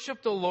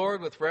 Worship the Lord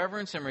with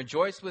reverence and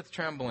rejoice with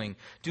trembling.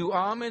 Do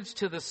homage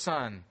to the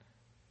Son,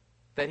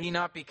 that he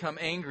not become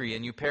angry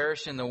and you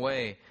perish in the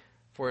way,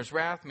 for his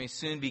wrath may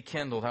soon be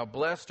kindled. How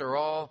blessed are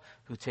all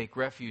who take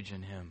refuge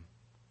in him.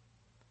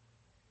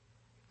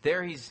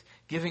 There he's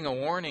giving a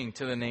warning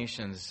to the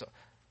nations,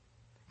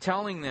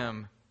 telling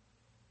them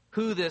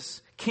who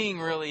this king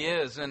really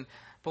is. And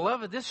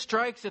beloved, this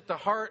strikes at the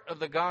heart of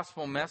the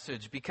gospel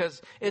message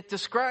because it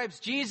describes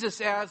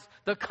Jesus as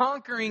the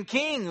conquering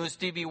king who is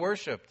to be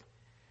worshipped.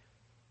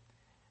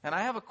 And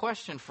I have a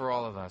question for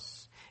all of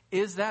us.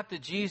 Is that the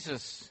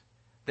Jesus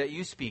that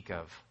you speak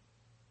of?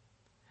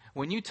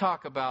 When you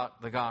talk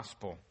about the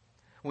gospel,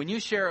 when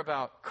you share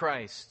about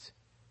Christ,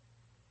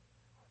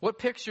 what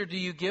picture do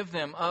you give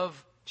them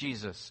of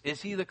Jesus?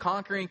 Is he the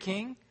conquering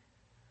king?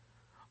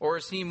 Or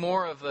is he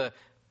more of the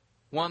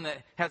one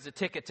that has a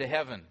ticket to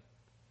heaven?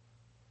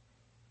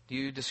 Do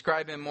you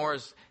describe him more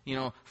as,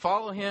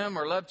 follow him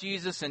or love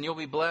Jesus and you'll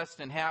be blessed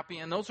and happy?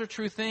 And those are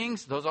true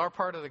things. Those are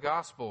part of the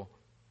gospel.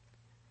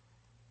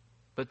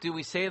 But do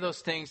we say those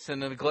things to the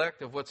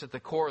neglect of what's at the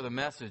core of the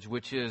message,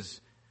 which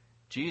is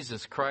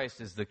Jesus Christ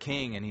is the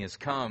King and he has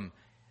come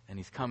and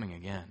he's coming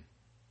again?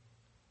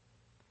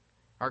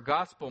 Our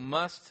gospel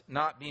must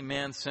not be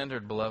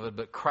man-centered, beloved,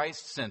 but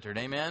Christ-centered.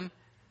 Amen?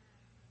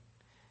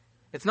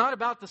 It's not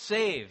about the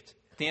saved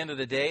at the end of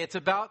the day. It's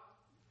about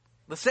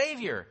the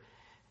Savior.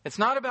 It's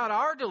not about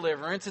our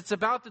deliverance. It's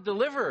about the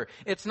deliverer.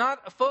 It's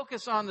not a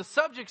focus on the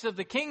subjects of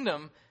the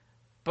kingdom,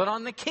 but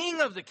on the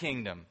King of the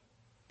kingdom.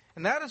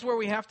 And that is where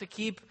we have to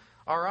keep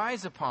our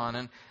eyes upon.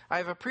 And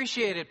I've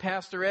appreciated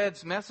Pastor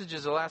Ed's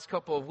messages the last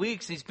couple of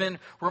weeks. He's been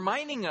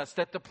reminding us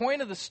that the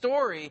point of the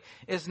story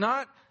is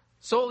not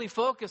solely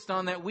focused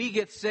on that we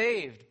get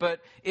saved, but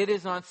it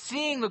is on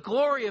seeing the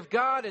glory of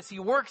God as He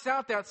works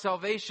out that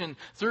salvation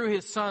through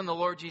His Son, the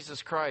Lord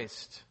Jesus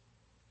Christ.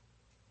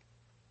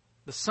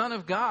 The Son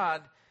of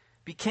God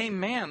became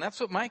man. That's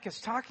what Micah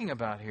is talking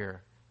about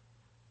here.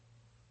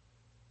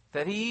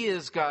 That He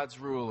is God's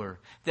ruler.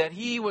 That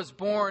He was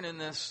born in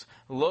this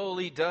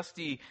lowly,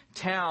 dusty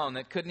town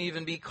that couldn't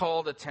even be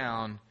called a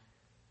town.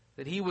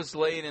 That He was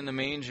laid in the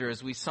manger,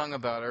 as we sung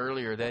about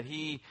earlier. That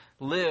He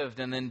lived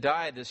and then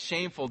died this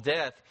shameful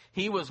death.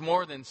 He was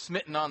more than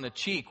smitten on the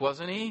cheek,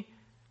 wasn't He?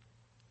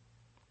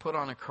 Put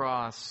on a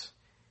cross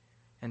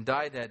and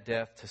died that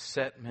death to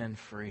set men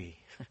free.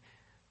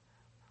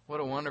 What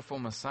a wonderful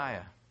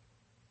Messiah.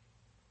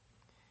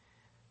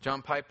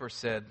 John Piper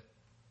said,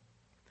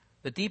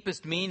 "The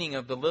deepest meaning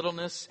of the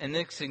littleness and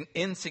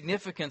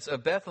insignificance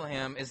of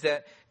Bethlehem is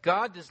that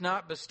God does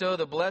not bestow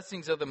the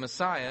blessings of the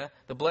Messiah,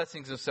 the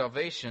blessings of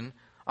salvation,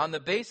 on the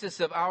basis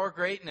of our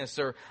greatness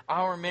or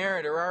our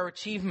merit or our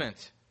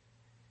achievement.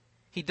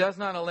 He does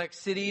not elect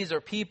cities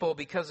or people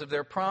because of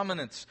their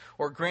prominence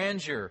or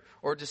grandeur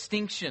or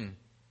distinction.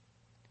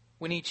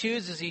 When He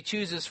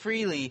chooses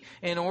freely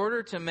in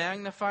order to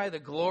magnify the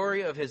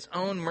glory of His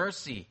own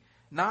mercy,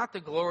 not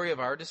the glory of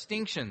our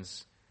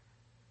distinctions.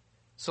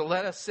 So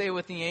let us say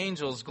with the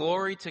angels,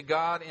 glory to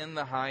God in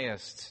the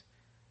highest,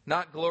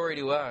 not glory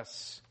to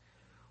us.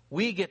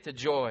 We get the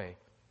joy.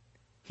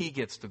 He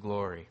gets the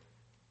glory."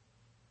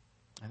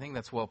 I think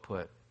that's well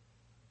put.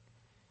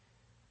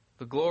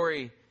 The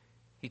glory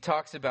he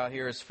talks about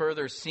here is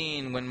further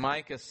seen when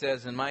Micah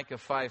says in Micah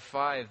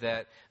 5:5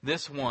 that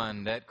this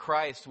one, that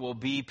Christ, will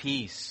be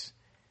peace.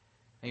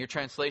 Now your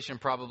translation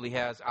probably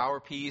has our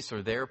peace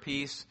or their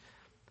peace,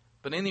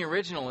 but in the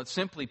original it's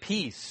simply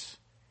peace.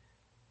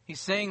 He's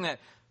saying that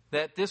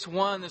this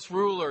one, this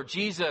ruler,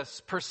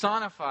 Jesus,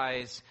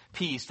 personifies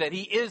peace, that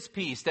He is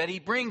peace, that He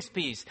brings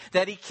peace,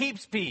 that He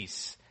keeps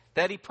peace,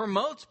 that He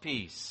promotes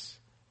peace.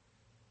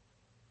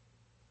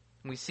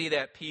 We see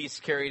that peace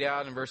carried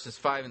out in verses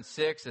 5 and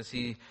 6 as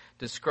He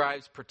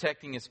describes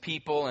protecting His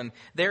people. And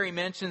there He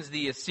mentions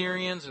the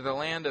Assyrians, or the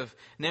land of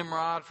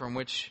Nimrod, from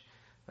which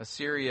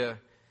Assyria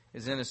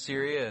is in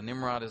Assyria. And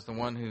Nimrod is the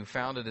one who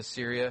founded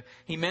Assyria.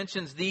 He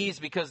mentions these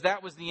because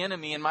that was the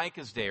enemy in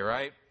Micah's day,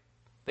 right?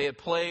 They had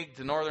plagued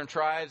the northern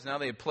tribes. Now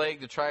they had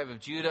plagued the tribe of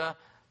Judah.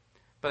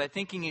 But I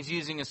think he's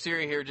using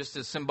Assyria here just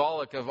as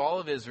symbolic of all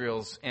of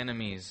Israel's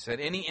enemies. That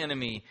any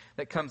enemy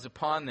that comes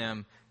upon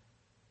them,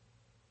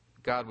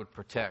 God would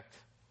protect.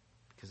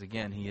 Because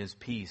again, He is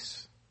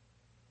peace.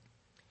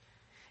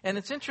 And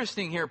it's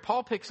interesting here,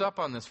 Paul picks up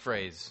on this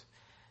phrase.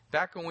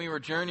 Back when we were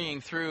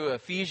journeying through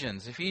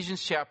Ephesians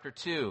chapter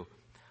 2.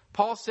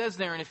 Paul says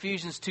there in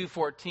Ephesians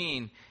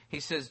 2:14, he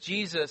says,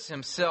 Jesus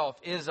Himself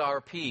is our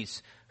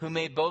peace, who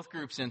made both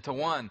groups into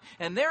one.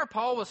 And there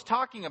Paul was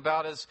talking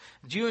about as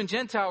Jew and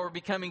Gentile were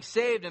becoming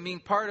saved and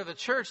being part of a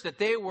church, that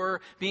they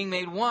were being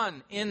made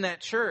one in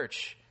that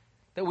church.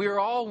 That we are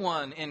all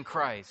one in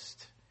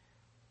Christ.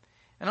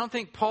 I don't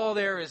think Paul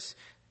there is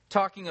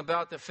talking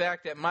about the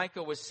fact that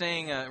Micah was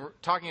saying,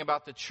 talking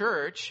about the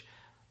church,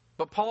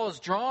 but Paul is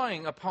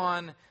drawing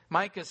upon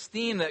Micah's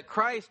theme that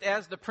Christ,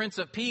 as the Prince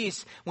of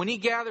Peace, when He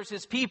gathers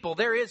His people,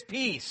 there is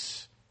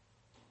peace.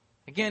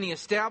 Again, He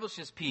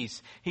establishes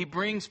peace. He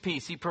brings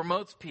peace. He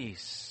promotes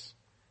peace.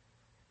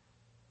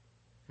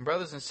 And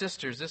brothers and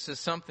sisters, this is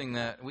something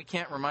that we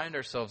can't remind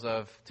ourselves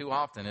of too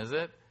often, is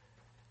it?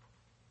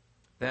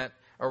 That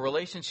a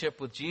relationship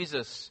with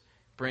Jesus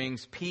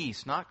brings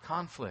peace, not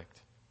conflict.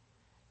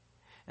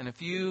 And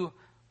if you,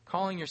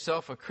 calling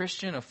yourself a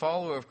Christian, a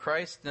follower of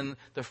Christ, then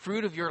the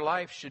fruit of your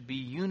life should be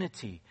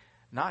unity,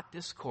 not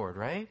discord,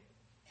 right?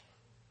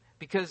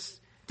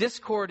 Because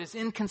discord is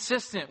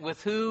inconsistent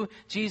with who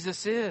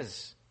Jesus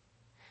is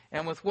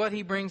and with what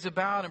He brings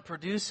about and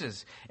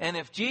produces. And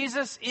if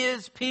Jesus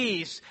is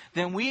peace,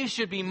 then we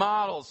should be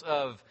models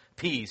of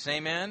peace.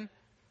 Amen?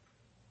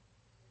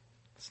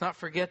 Let's not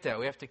forget that.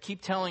 We have to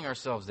keep telling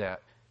ourselves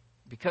that,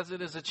 because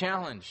it is a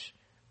challenge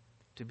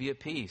to be at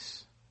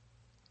peace.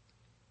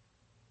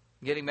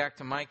 Getting back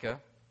to Micah,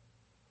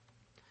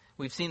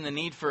 we've seen the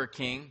need for a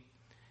king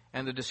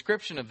and the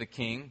description of the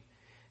king.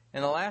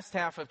 In the last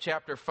half of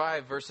chapter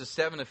 5, verses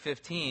 7 to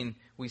 15,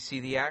 we see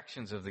the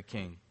actions of the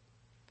king.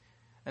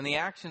 And the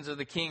actions of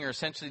the king are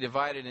essentially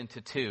divided into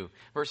two.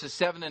 Verses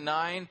 7 to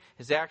 9,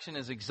 his action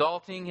is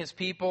exalting his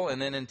people,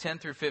 and then in 10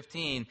 through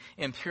 15,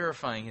 in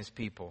purifying his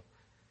people.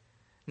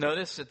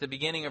 Notice at the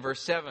beginning of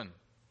verse 7,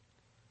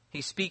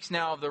 he speaks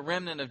now of the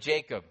remnant of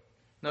Jacob.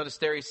 Notice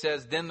there he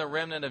says, then the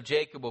remnant of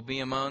Jacob will be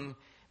among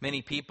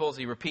many peoples.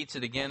 He repeats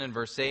it again in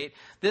verse 8.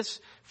 This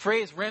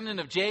phrase, remnant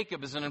of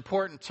Jacob, is an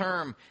important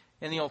term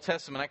in the Old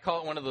Testament. I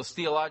call it one of those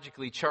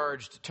theologically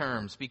charged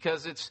terms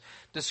because it's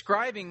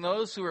describing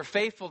those who are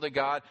faithful to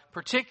God,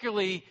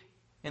 particularly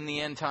in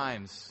the end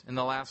times, in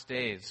the last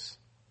days.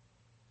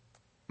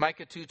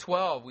 Micah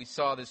 2:12, we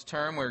saw this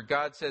term where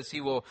God says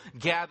he will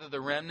gather the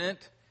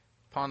remnant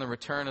upon the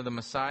return of the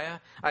Messiah.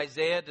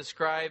 Isaiah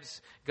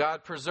describes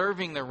God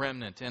preserving the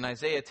remnant in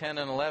Isaiah 10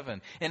 and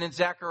 11. And in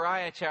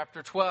Zechariah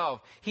chapter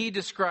 12, he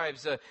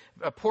describes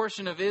a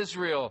portion of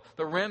Israel,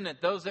 the remnant,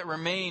 those that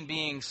remain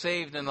being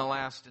saved in the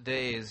last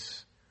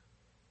days.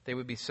 They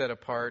would be set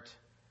apart.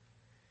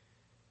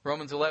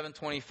 Romans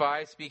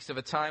 11:25 speaks of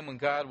a time when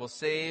God will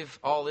save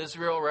all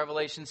Israel.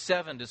 Revelation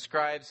 7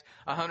 describes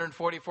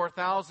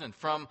 144,000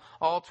 from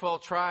all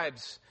 12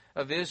 tribes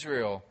of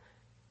Israel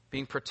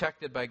being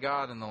protected by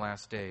God in the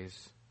last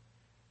days.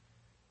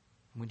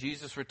 When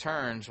Jesus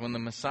returns, when the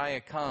Messiah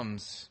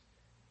comes,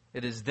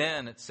 it is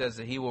then, it says,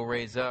 that he will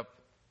raise up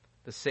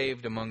the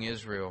saved among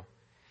Israel.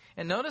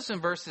 And notice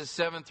in verses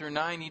 7 through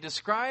 9, he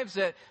describes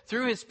that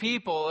through his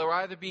people, there will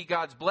either be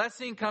God's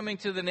blessing coming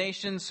to the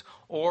nations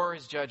or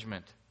his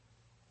judgment.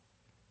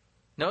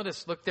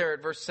 Notice, look there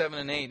at verse 7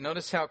 and 8.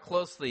 Notice how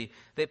closely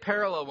they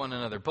parallel one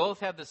another.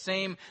 Both have the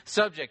same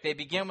subject. They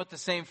begin with the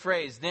same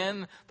phrase.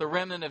 Then the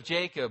remnant of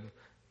Jacob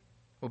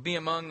will be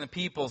among the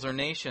peoples or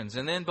nations.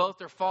 And then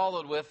both are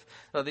followed with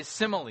the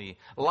simile,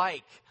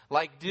 like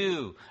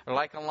dew, or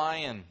like a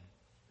lion.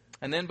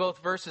 And then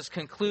both verses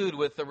conclude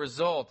with the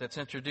result that's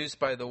introduced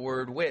by the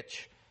word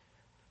which,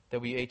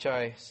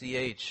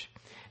 W-H-I-C-H.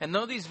 And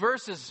though these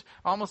verses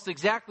almost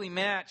exactly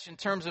match in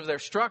terms of their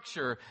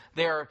structure,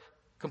 they are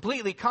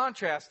completely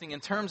contrasting in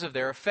terms of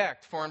their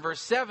effect. For in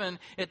verse 7,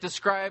 it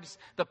describes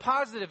the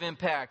positive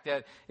impact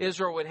that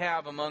Israel would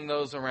have among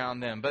those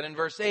around them. But in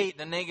verse 8,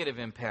 the negative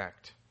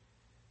impact.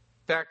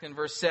 In fact, in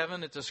verse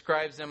 7, it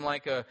describes them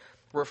like a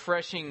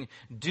refreshing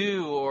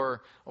dew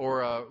or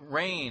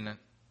rain.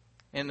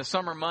 In the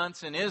summer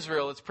months in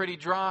Israel, it's pretty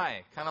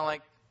dry, kind of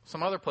like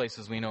some other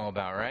places we know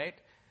about, right?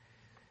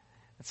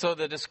 So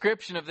the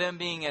description of them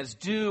being as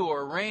dew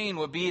or rain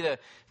would be the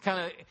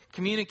kind of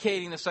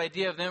communicating this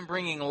idea of them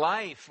bringing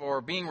life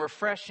or being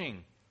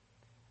refreshing.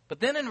 But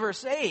then in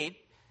verse 8, it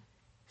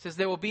says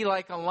they will be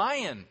like a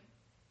lion.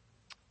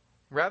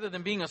 Rather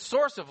than being a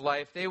source of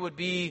life, they would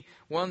be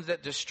ones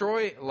that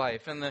destroy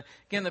life. And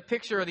again, the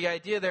picture or the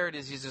idea there it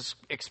is he's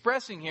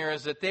expressing here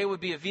is that they would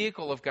be a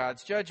vehicle of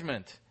God's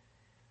judgment.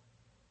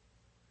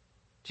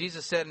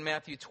 Jesus said in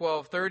Matthew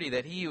 12:30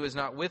 that he who is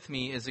not with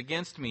me is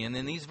against me. And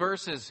in these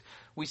verses,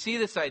 we see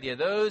this idea.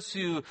 Those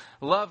who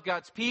love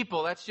God's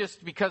people, that's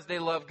just because they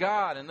love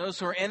God. And those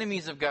who are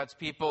enemies of God's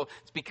people,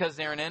 it's because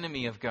they're an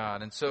enemy of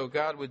God. And so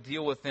God would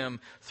deal with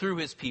them through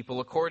his people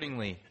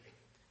accordingly.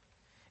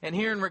 And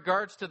here in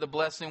regards to the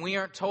blessing, we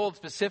aren't told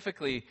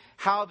specifically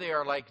how they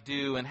are like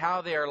dew and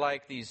how they are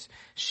like these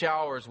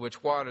showers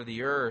which water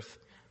the earth.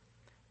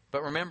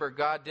 But remember,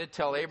 God did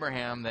tell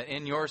Abraham that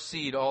in your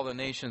seed all the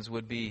nations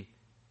would be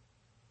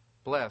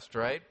blessed,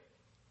 right?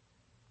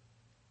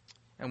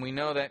 And we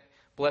know that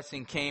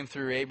blessing came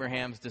through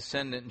Abraham's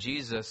descendant,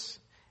 Jesus,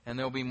 and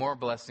there will be more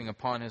blessing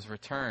upon his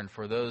return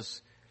for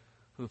those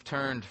who've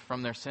turned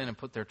from their sin and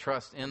put their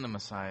trust in the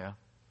Messiah.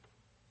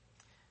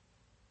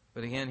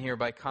 But again, here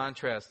by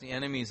contrast, the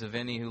enemies of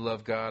any who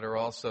love God are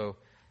also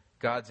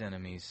God's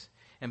enemies.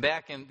 And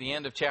back in the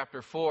end of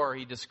chapter 4,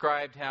 he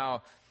described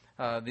how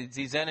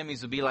these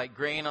enemies would be like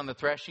grain on the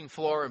threshing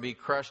floor and be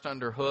crushed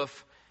under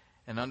hoof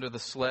and under the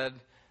sled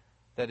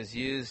that is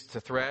used to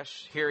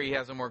thresh. Here he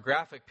has a more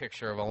graphic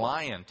picture of a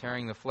lion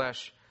tearing the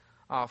flesh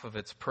off of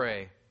its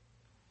prey.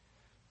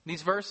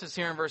 These verses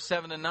here in verse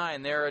 7 to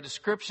 9, they're a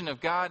description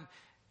of God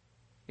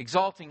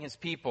exalting his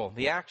people,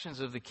 the actions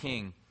of the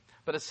king.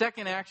 But a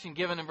second action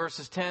given in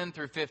verses 10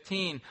 through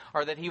 15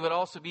 are that he would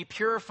also be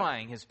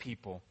purifying his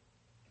people.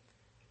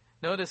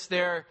 Notice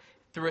there,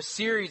 through a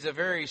series of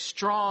very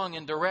strong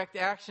and direct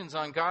actions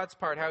on God's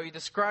part, how he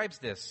describes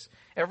this.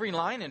 Every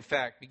line, in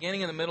fact,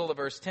 beginning in the middle of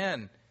verse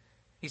 10,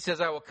 he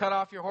says, I will cut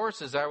off your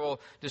horses. I will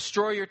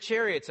destroy your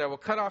chariots. I will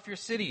cut off your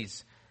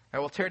cities. I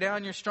will tear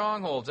down your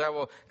strongholds. I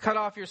will cut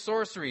off your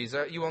sorceries.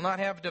 You will not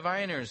have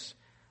diviners.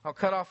 I'll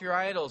cut off your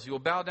idols. You will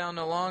bow down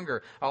no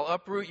longer. I'll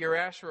uproot your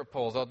Asherah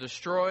poles. I'll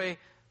destroy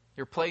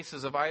your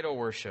places of idol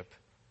worship.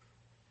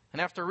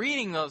 And after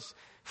reading those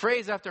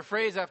phrase after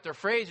phrase after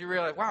phrase, you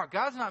realize, wow,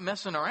 God's not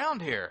messing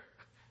around here.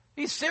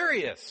 He's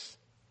serious.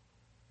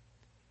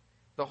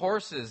 The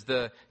horses,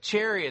 the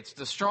chariots,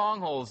 the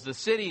strongholds, the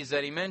cities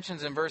that he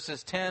mentions in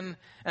verses 10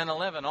 and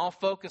 11 all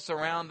focus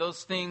around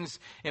those things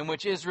in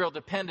which Israel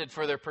depended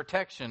for their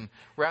protection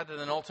rather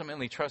than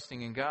ultimately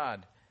trusting in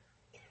God.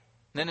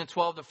 Then in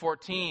 12 to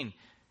 14,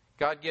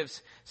 God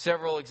gives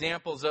several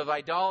examples of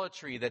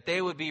idolatry, that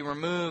they would be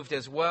removed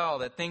as well,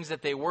 that things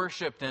that they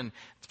worshipped and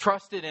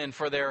trusted in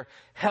for their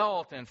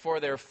health and for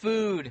their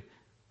food,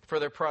 for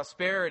their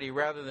prosperity,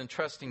 rather than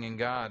trusting in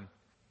God.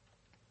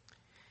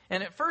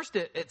 And at first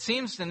it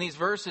seems in these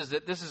verses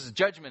that this is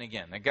judgment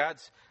again, that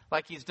God's,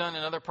 like he's done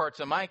in other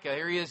parts of Micah,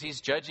 here he is, he's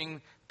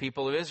judging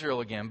people of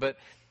Israel again. But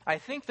I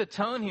think the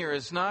tone here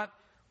is not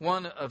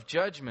one of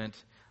judgment,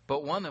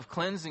 but one of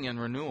cleansing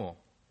and renewal.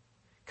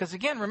 Because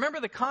again,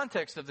 remember the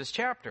context of this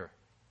chapter.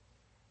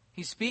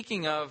 He's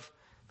speaking of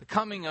the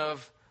coming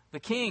of the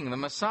King, the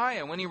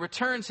Messiah. When he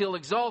returns, he'll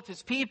exalt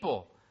his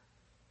people.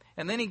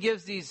 And then he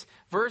gives these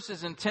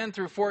verses in 10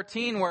 through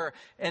 14 where,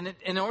 and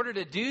in order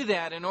to do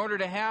that, in order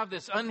to have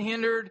this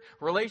unhindered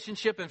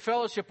relationship and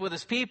fellowship with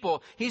his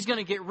people, he's going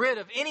to get rid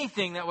of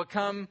anything that would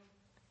come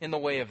in the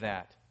way of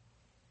that.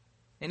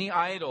 Any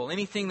idol,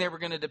 anything they were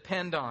going to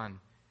depend on.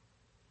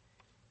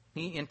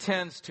 He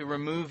intends to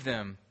remove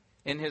them.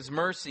 In his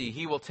mercy,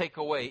 he will take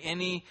away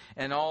any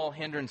and all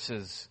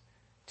hindrances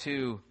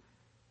to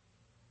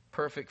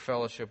perfect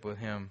fellowship with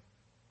him.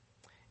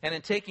 And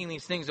in taking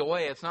these things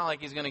away, it's not like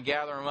he's going to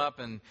gather them up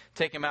and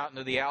take them out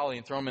into the alley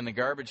and throw them in the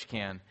garbage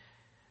can.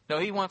 No,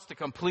 he wants to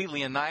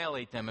completely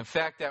annihilate them. In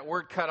fact, that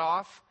word cut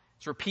off,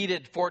 it's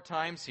repeated 4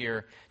 times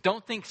here.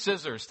 Don't think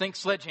scissors, think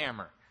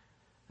sledgehammer.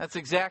 That's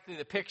exactly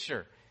the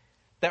picture.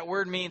 That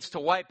word means to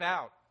wipe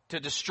out, to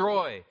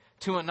destroy,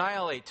 to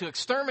annihilate, to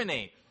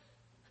exterminate.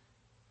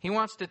 He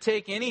wants to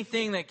take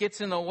anything that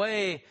gets in the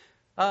way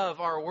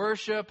of our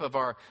worship, of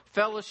our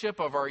fellowship,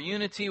 of our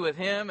unity with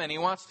him, and he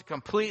wants to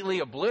completely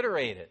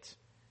obliterate it.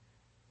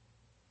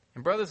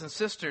 And brothers and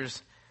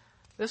sisters,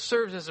 this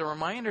serves as a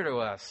reminder to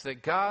us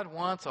that God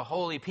wants a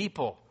holy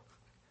people.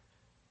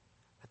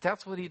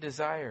 That's what he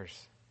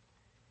desires.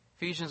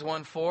 Ephesians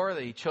 1:4,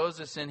 that he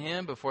chose us in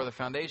him before the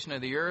foundation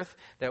of the earth,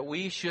 that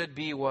we should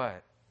be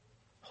what?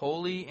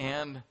 Holy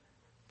and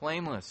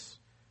blameless.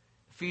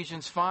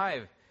 Ephesians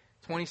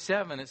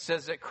 5:27, it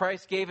says that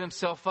Christ gave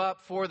himself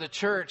up for the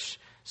church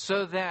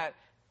so that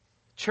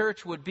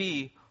church would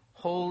be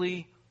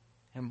holy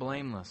and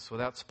blameless,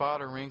 without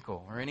spot or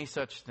wrinkle or any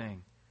such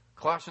thing.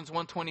 Colossians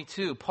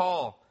 1:22,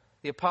 Paul,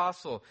 the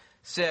apostle,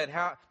 said,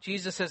 how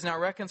Jesus has now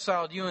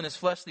reconciled you in his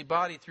fleshly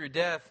body through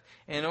death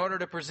in order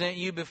to present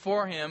you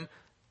before him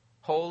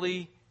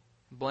holy,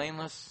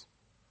 blameless,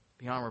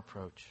 beyond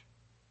reproach.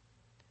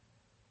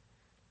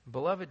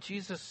 Beloved,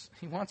 Jesus,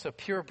 he wants a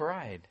pure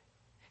bride.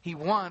 He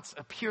wants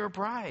a pure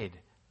bride.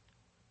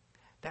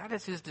 That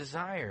is his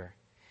desire.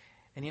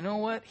 And you know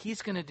what?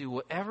 He's going to do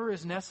whatever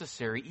is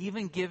necessary,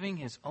 even giving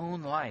his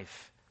own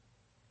life,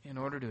 in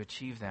order to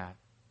achieve that.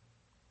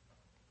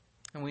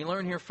 And we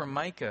learn here from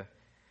Micah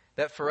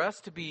that for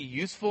us to be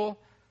useful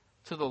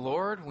to the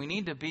Lord, we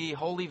need to be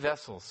holy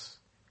vessels.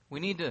 We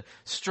need to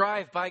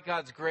strive by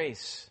God's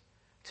grace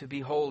to be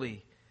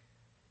holy.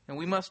 And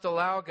we must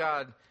allow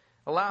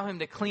him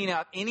to clean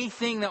out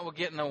anything that will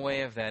get in the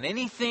way of that.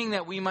 Anything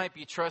that we might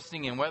be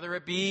trusting in, whether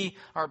it be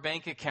our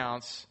bank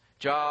accounts,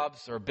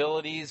 jobs, or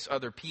abilities,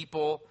 other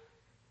people.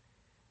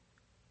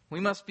 We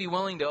must be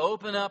willing to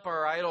open up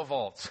our idol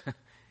vaults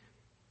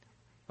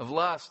of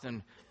lust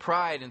and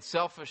pride and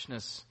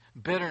selfishness,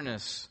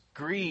 bitterness,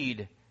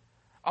 greed,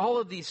 all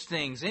of these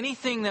things.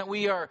 Anything that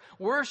we are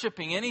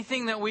worshiping,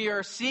 anything that we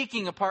are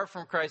seeking apart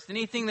from Christ,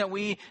 anything that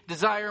we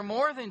desire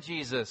more than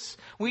Jesus,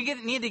 we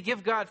need to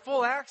give God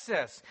full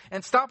access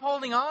and stop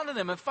holding on to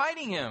them and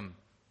fighting him.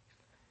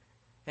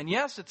 And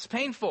yes, it's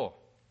painful.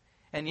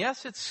 And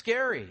yes, it's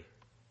scary.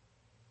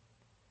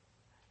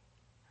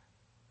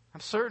 I'm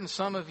certain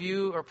some of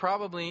you are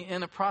probably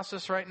in a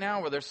process right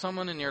now where there's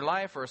someone in your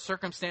life or a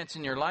circumstance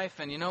in your life,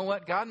 and you know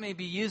what? God may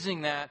be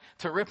using that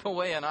to rip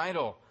away an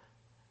idol.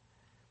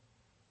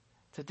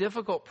 It's a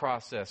difficult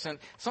process. And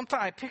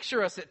sometimes I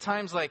picture us at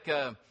times like,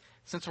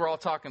 since we're all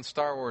talking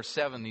Star Wars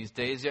 7 these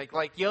days,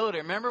 like Yoda.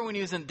 Remember when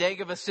he was in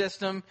Dagobah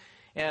system?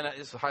 And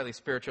this is a highly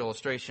spiritual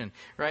illustration,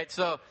 right?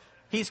 So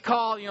he's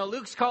called,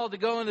 Luke's called to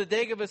go into the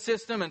Dagobah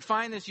system and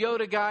find this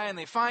Yoda guy, and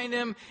they find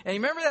him. And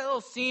you remember that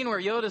little scene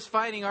where Yoda's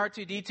fighting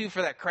R2-D2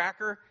 for that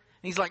cracker? And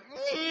he's like,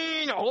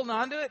 holding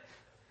on to it.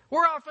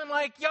 We're often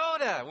like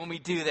Yoda when we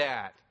do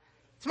that.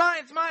 It's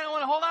mine, I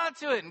want to hold on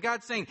to it. And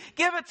God's saying,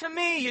 give it to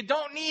me, you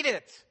don't need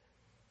it.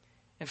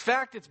 In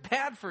fact, it's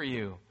bad for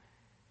you.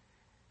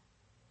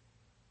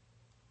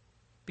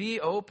 Be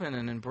open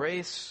and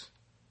embrace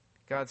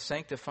God's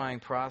sanctifying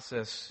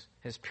process,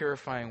 his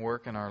purifying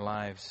work in our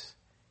lives.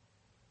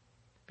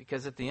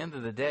 Because at the end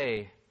of the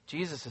day,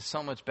 Jesus is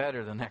so much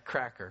better than that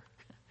cracker.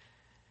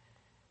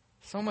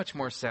 So much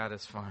more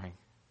satisfying.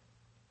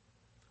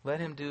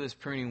 Let him do his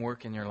pruning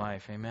work in your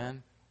life.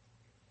 Amen?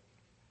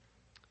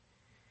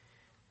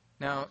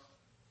 Now,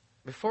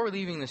 before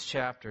leaving this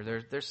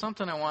chapter, there's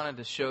something I wanted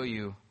to show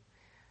you.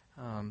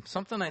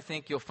 Something I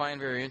think you'll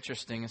find very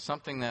interesting, and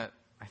something that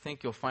I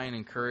think you'll find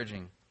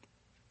encouraging.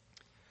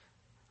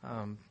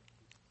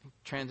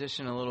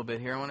 Transition a little bit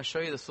here. I want to show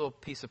you this little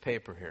piece of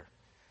paper here.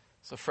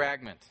 It's a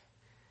fragment.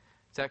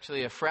 It's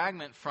actually a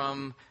fragment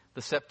from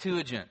the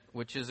Septuagint,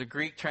 which is a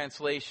Greek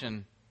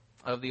translation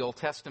of the Old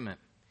Testament.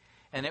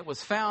 And it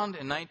was found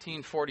in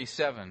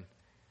 1947,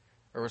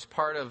 or was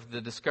part of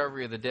the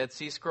discovery of the Dead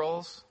Sea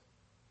Scrolls.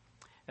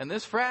 And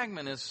this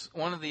fragment is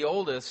one of the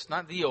oldest,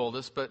 not the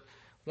oldest, but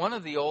one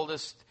of the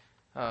oldest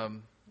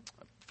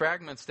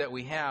fragments that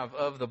we have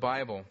of the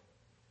Bible.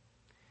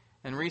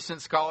 And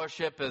recent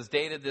scholarship has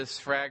dated this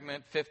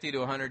fragment 50 to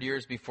 100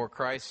 years before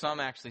Christ.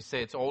 Some actually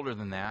say it's older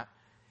than that.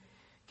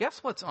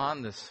 Guess what's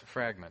on this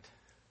fragment?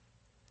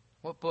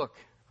 What book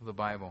of the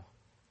Bible?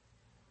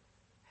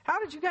 How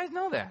did you guys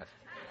know that?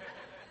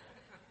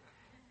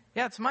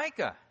 Yeah, it's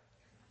Micah.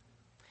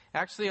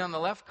 Actually, on the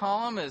left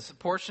column is a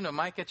portion of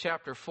Micah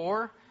chapter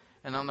 4.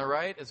 and on the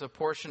right is a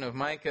portion of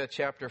Micah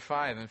chapter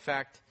 5. In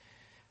fact,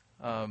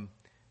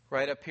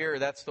 right up here,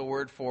 that's the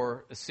word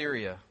for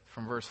Assyria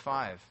from verse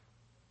 5.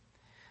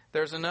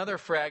 There's another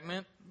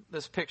fragment.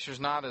 This picture's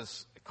not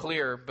as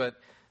clear, but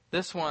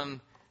this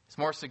one is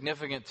more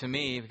significant to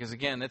me because,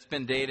 again, it's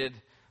been dated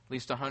at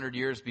least 100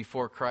 years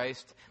before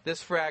Christ.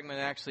 This fragment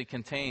actually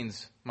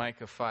contains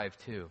Micah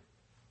 5:2. In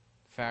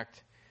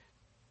fact,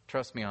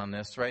 trust me on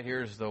this. Right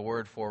here is the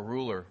word for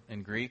ruler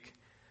in Greek.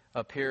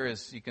 Up here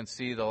is, you can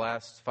see the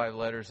last 5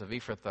 letters of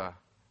Ephrathah.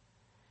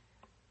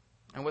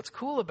 And what's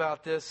cool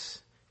about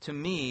this, to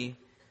me,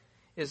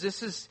 is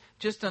this is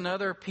just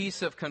another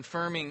piece of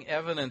confirming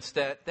evidence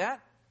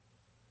that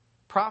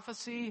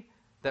prophecy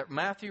that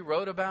Matthew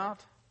wrote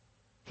about,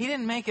 he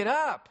didn't make it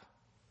up.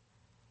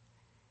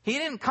 He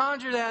didn't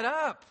conjure that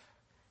up.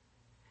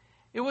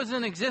 It was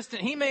in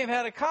existence. He may have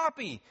had a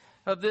copy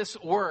of this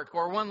work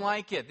or one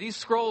like it. These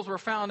scrolls were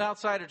found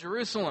outside of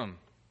Jerusalem.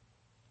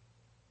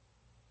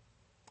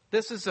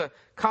 This is a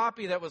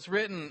copy that was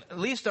written at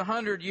least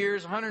 100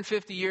 years,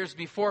 150 years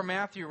before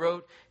Matthew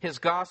wrote his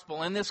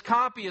gospel. And this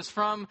copy is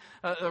from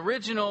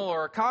original,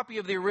 or a copy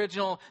of the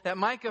original that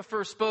Micah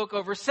first spoke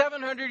over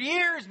 700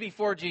 years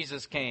before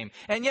Jesus came.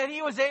 And yet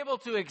he was able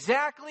to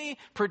exactly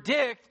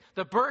predict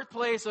the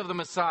birthplace of the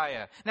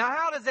Messiah. Now,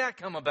 how does that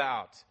come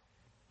about?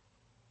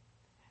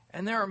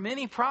 And there are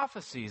many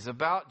prophecies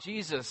about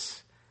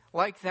Jesus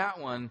like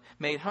that one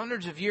made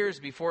hundreds of years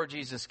before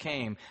Jesus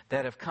came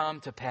that have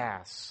come to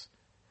pass.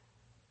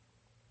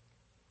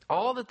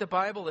 All that the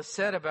Bible has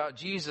said about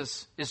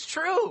Jesus is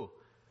true.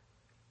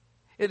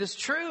 It is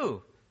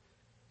true.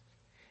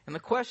 And the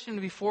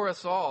question before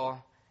us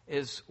all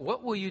is,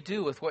 what will you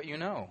do with what you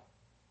know?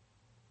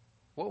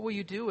 What will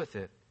you do with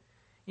it?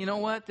 You know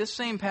what? This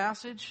same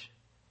passage,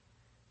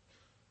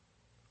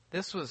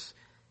 this was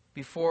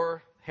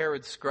before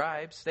Herod's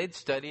scribes. They'd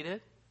studied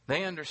it.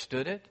 They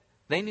understood it.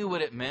 They knew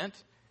what it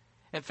meant.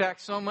 In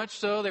fact, so much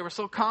so, they were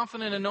so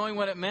confident in knowing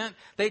what it meant,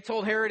 they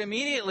told Herod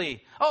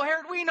immediately, "Oh,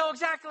 Herod, we know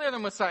exactly where the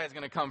Messiah is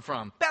going to come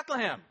from.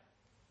 Bethlehem."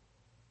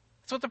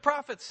 That's what the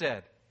prophet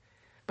said.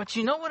 But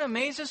you know what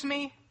amazes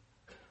me?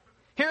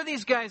 Here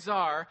these guys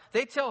are.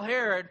 They tell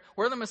Herod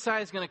where the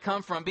Messiah is going to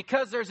come from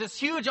because there's this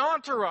huge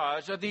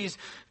entourage of these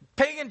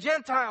pagan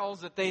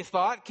Gentiles that they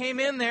thought came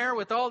in there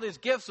with all these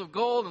gifts of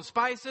gold and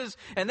spices,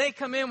 and they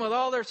come in with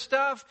all their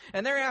stuff,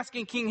 and they're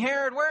asking King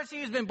Herod, "Where is he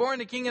who's been born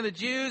the King of the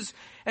Jews?"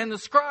 And the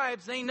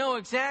scribes, they know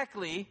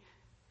exactly.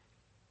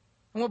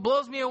 And what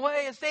blows me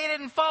away is they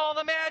didn't follow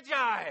the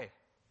Magi.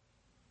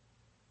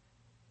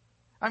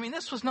 I mean,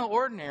 this was no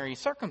ordinary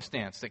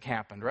circumstance that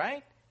happened,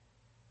 right?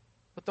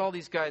 With all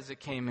these guys that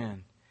came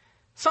in.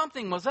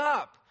 Something was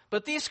up.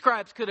 But these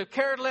scribes could have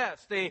cared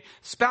less. They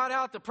spout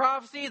out the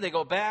prophecy. They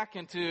go back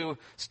into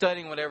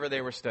studying whatever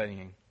they were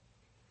studying.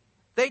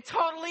 They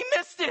totally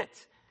missed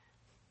it.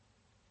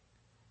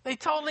 They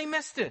totally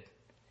missed it.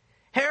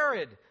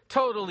 Herod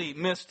totally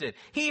missed it.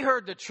 He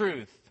heard the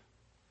truth.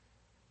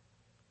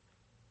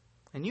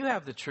 And you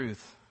have the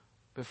truth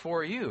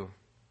before you.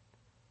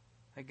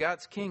 That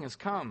God's King has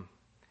come.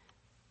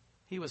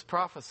 He was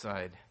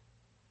prophesied.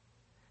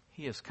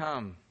 He has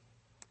come.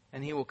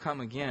 And he will come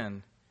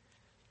again.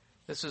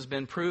 This has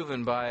been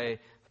proven by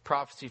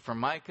prophecy from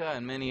Micah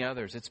and many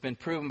others. It's been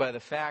proven by the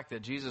fact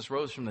that Jesus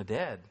rose from the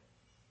dead.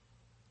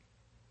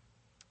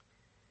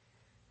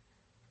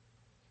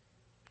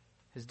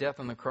 His death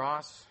on the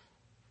cross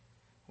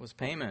was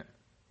payment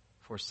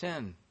for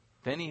sin.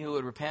 If any who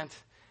would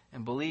repent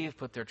and believe,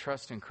 put their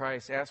trust in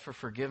Christ, ask for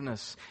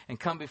forgiveness, and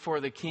come before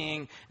the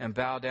King and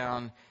bow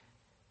down,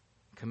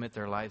 commit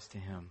their lives to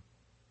Him.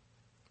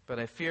 But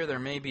I fear there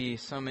may be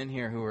some in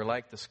here who are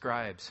like the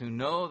scribes, who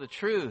know the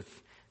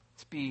truth.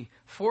 It's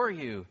before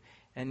you,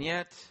 and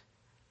yet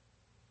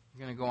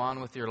you're going to go on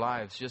with your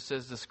lives just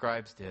as the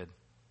scribes did.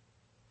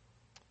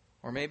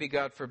 Or maybe,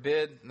 God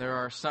forbid, there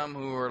are some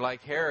who are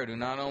like Herod, who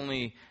not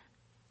only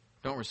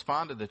don't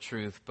respond to the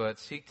truth, but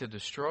seek to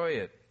destroy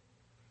it.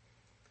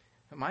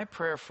 But my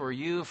prayer for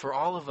you, for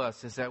all of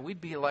us, is that we'd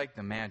be like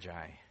the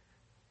Magi.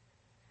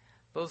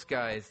 Those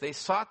guys, they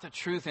sought the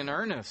truth in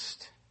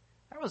earnest.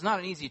 That was not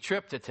an easy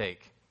trip to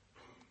take.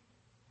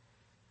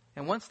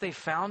 And once they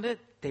found it,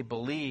 they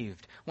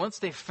believed. Once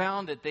they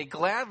found it, they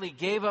gladly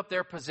gave up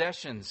their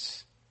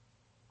possessions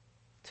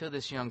to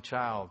this young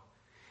child.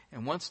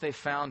 And once they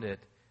found it,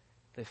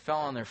 they fell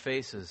on their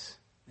faces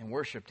and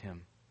worshiped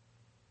him.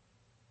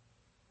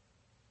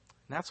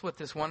 And that's what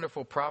this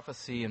wonderful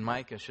prophecy in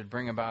Micah should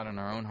bring about in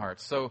our own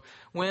hearts. So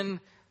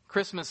when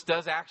Christmas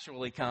does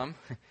actually come,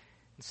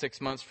 6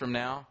 months from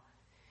now,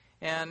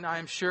 and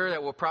I'm sure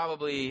that we'll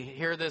probably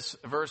hear this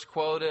verse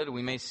quoted.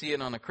 We may see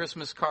it on a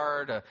Christmas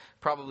card,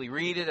 probably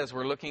read it as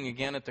we're looking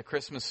again at the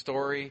Christmas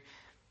story.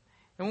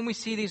 And when we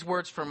see these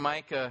words from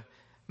Micah,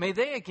 may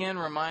they again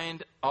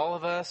remind all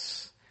of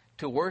us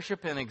to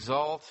worship and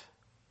exalt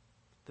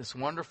this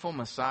wonderful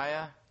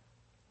Messiah.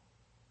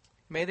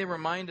 May they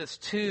remind us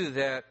too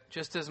that,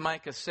 just as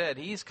Micah said,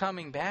 He's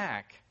coming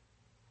back.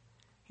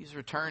 He's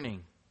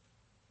returning.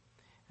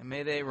 And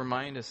may they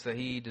remind us that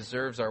He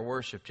deserves our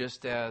worship,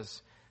 just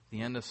as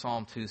The end of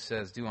Psalm 2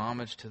 says, do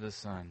homage to the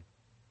Son.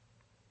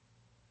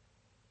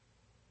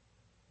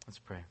 Let's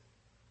pray.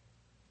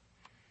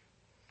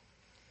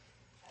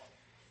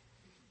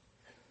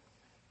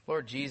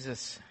 Lord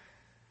Jesus,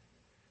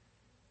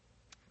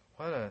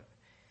 what a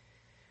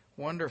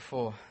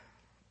wonderful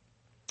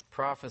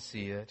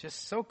prophecy.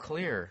 Just so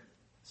clear.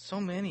 So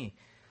many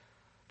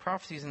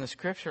prophecies in the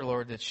Scripture,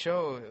 Lord, that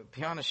show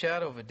beyond a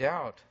shadow of a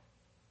doubt,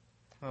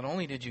 not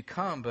only did you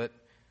come, but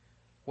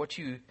what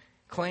you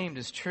claimed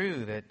is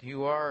true, that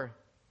you are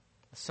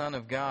the Son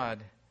of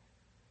God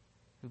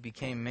who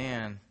became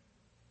man,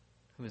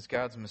 who is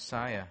God's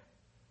Messiah,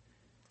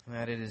 and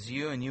that it is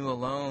you and you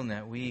alone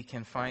that we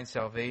can find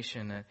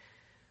salvation, that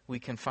we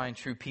can find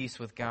true peace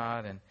with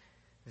God, and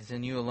it is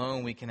in you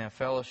alone we can have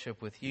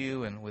fellowship with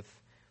you and with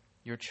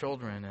your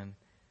children, and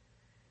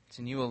it's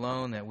in you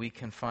alone that we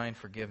can find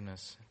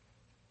forgiveness.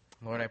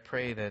 Lord, I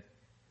pray that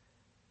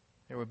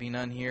there would be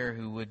none here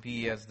who would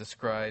be as the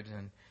scribes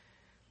and,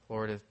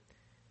 Lord,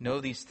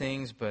 know these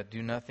things but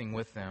do nothing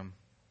with them.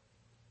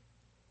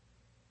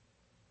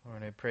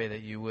 Lord, I pray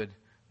that you would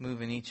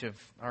move in each of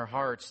our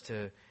hearts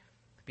to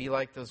be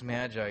like those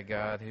magi,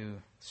 God, who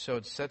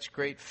showed such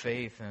great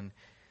faith and,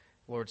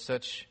 Lord,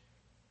 such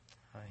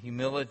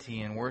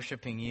humility in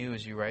worshiping you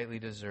as you rightly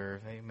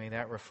deserve. May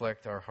that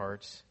reflect our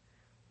hearts.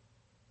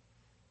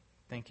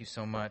 Thank you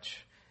so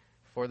much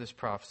for this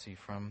prophecy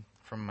from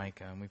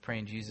Micah. And we pray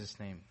in Jesus'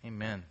 name.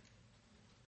 Amen.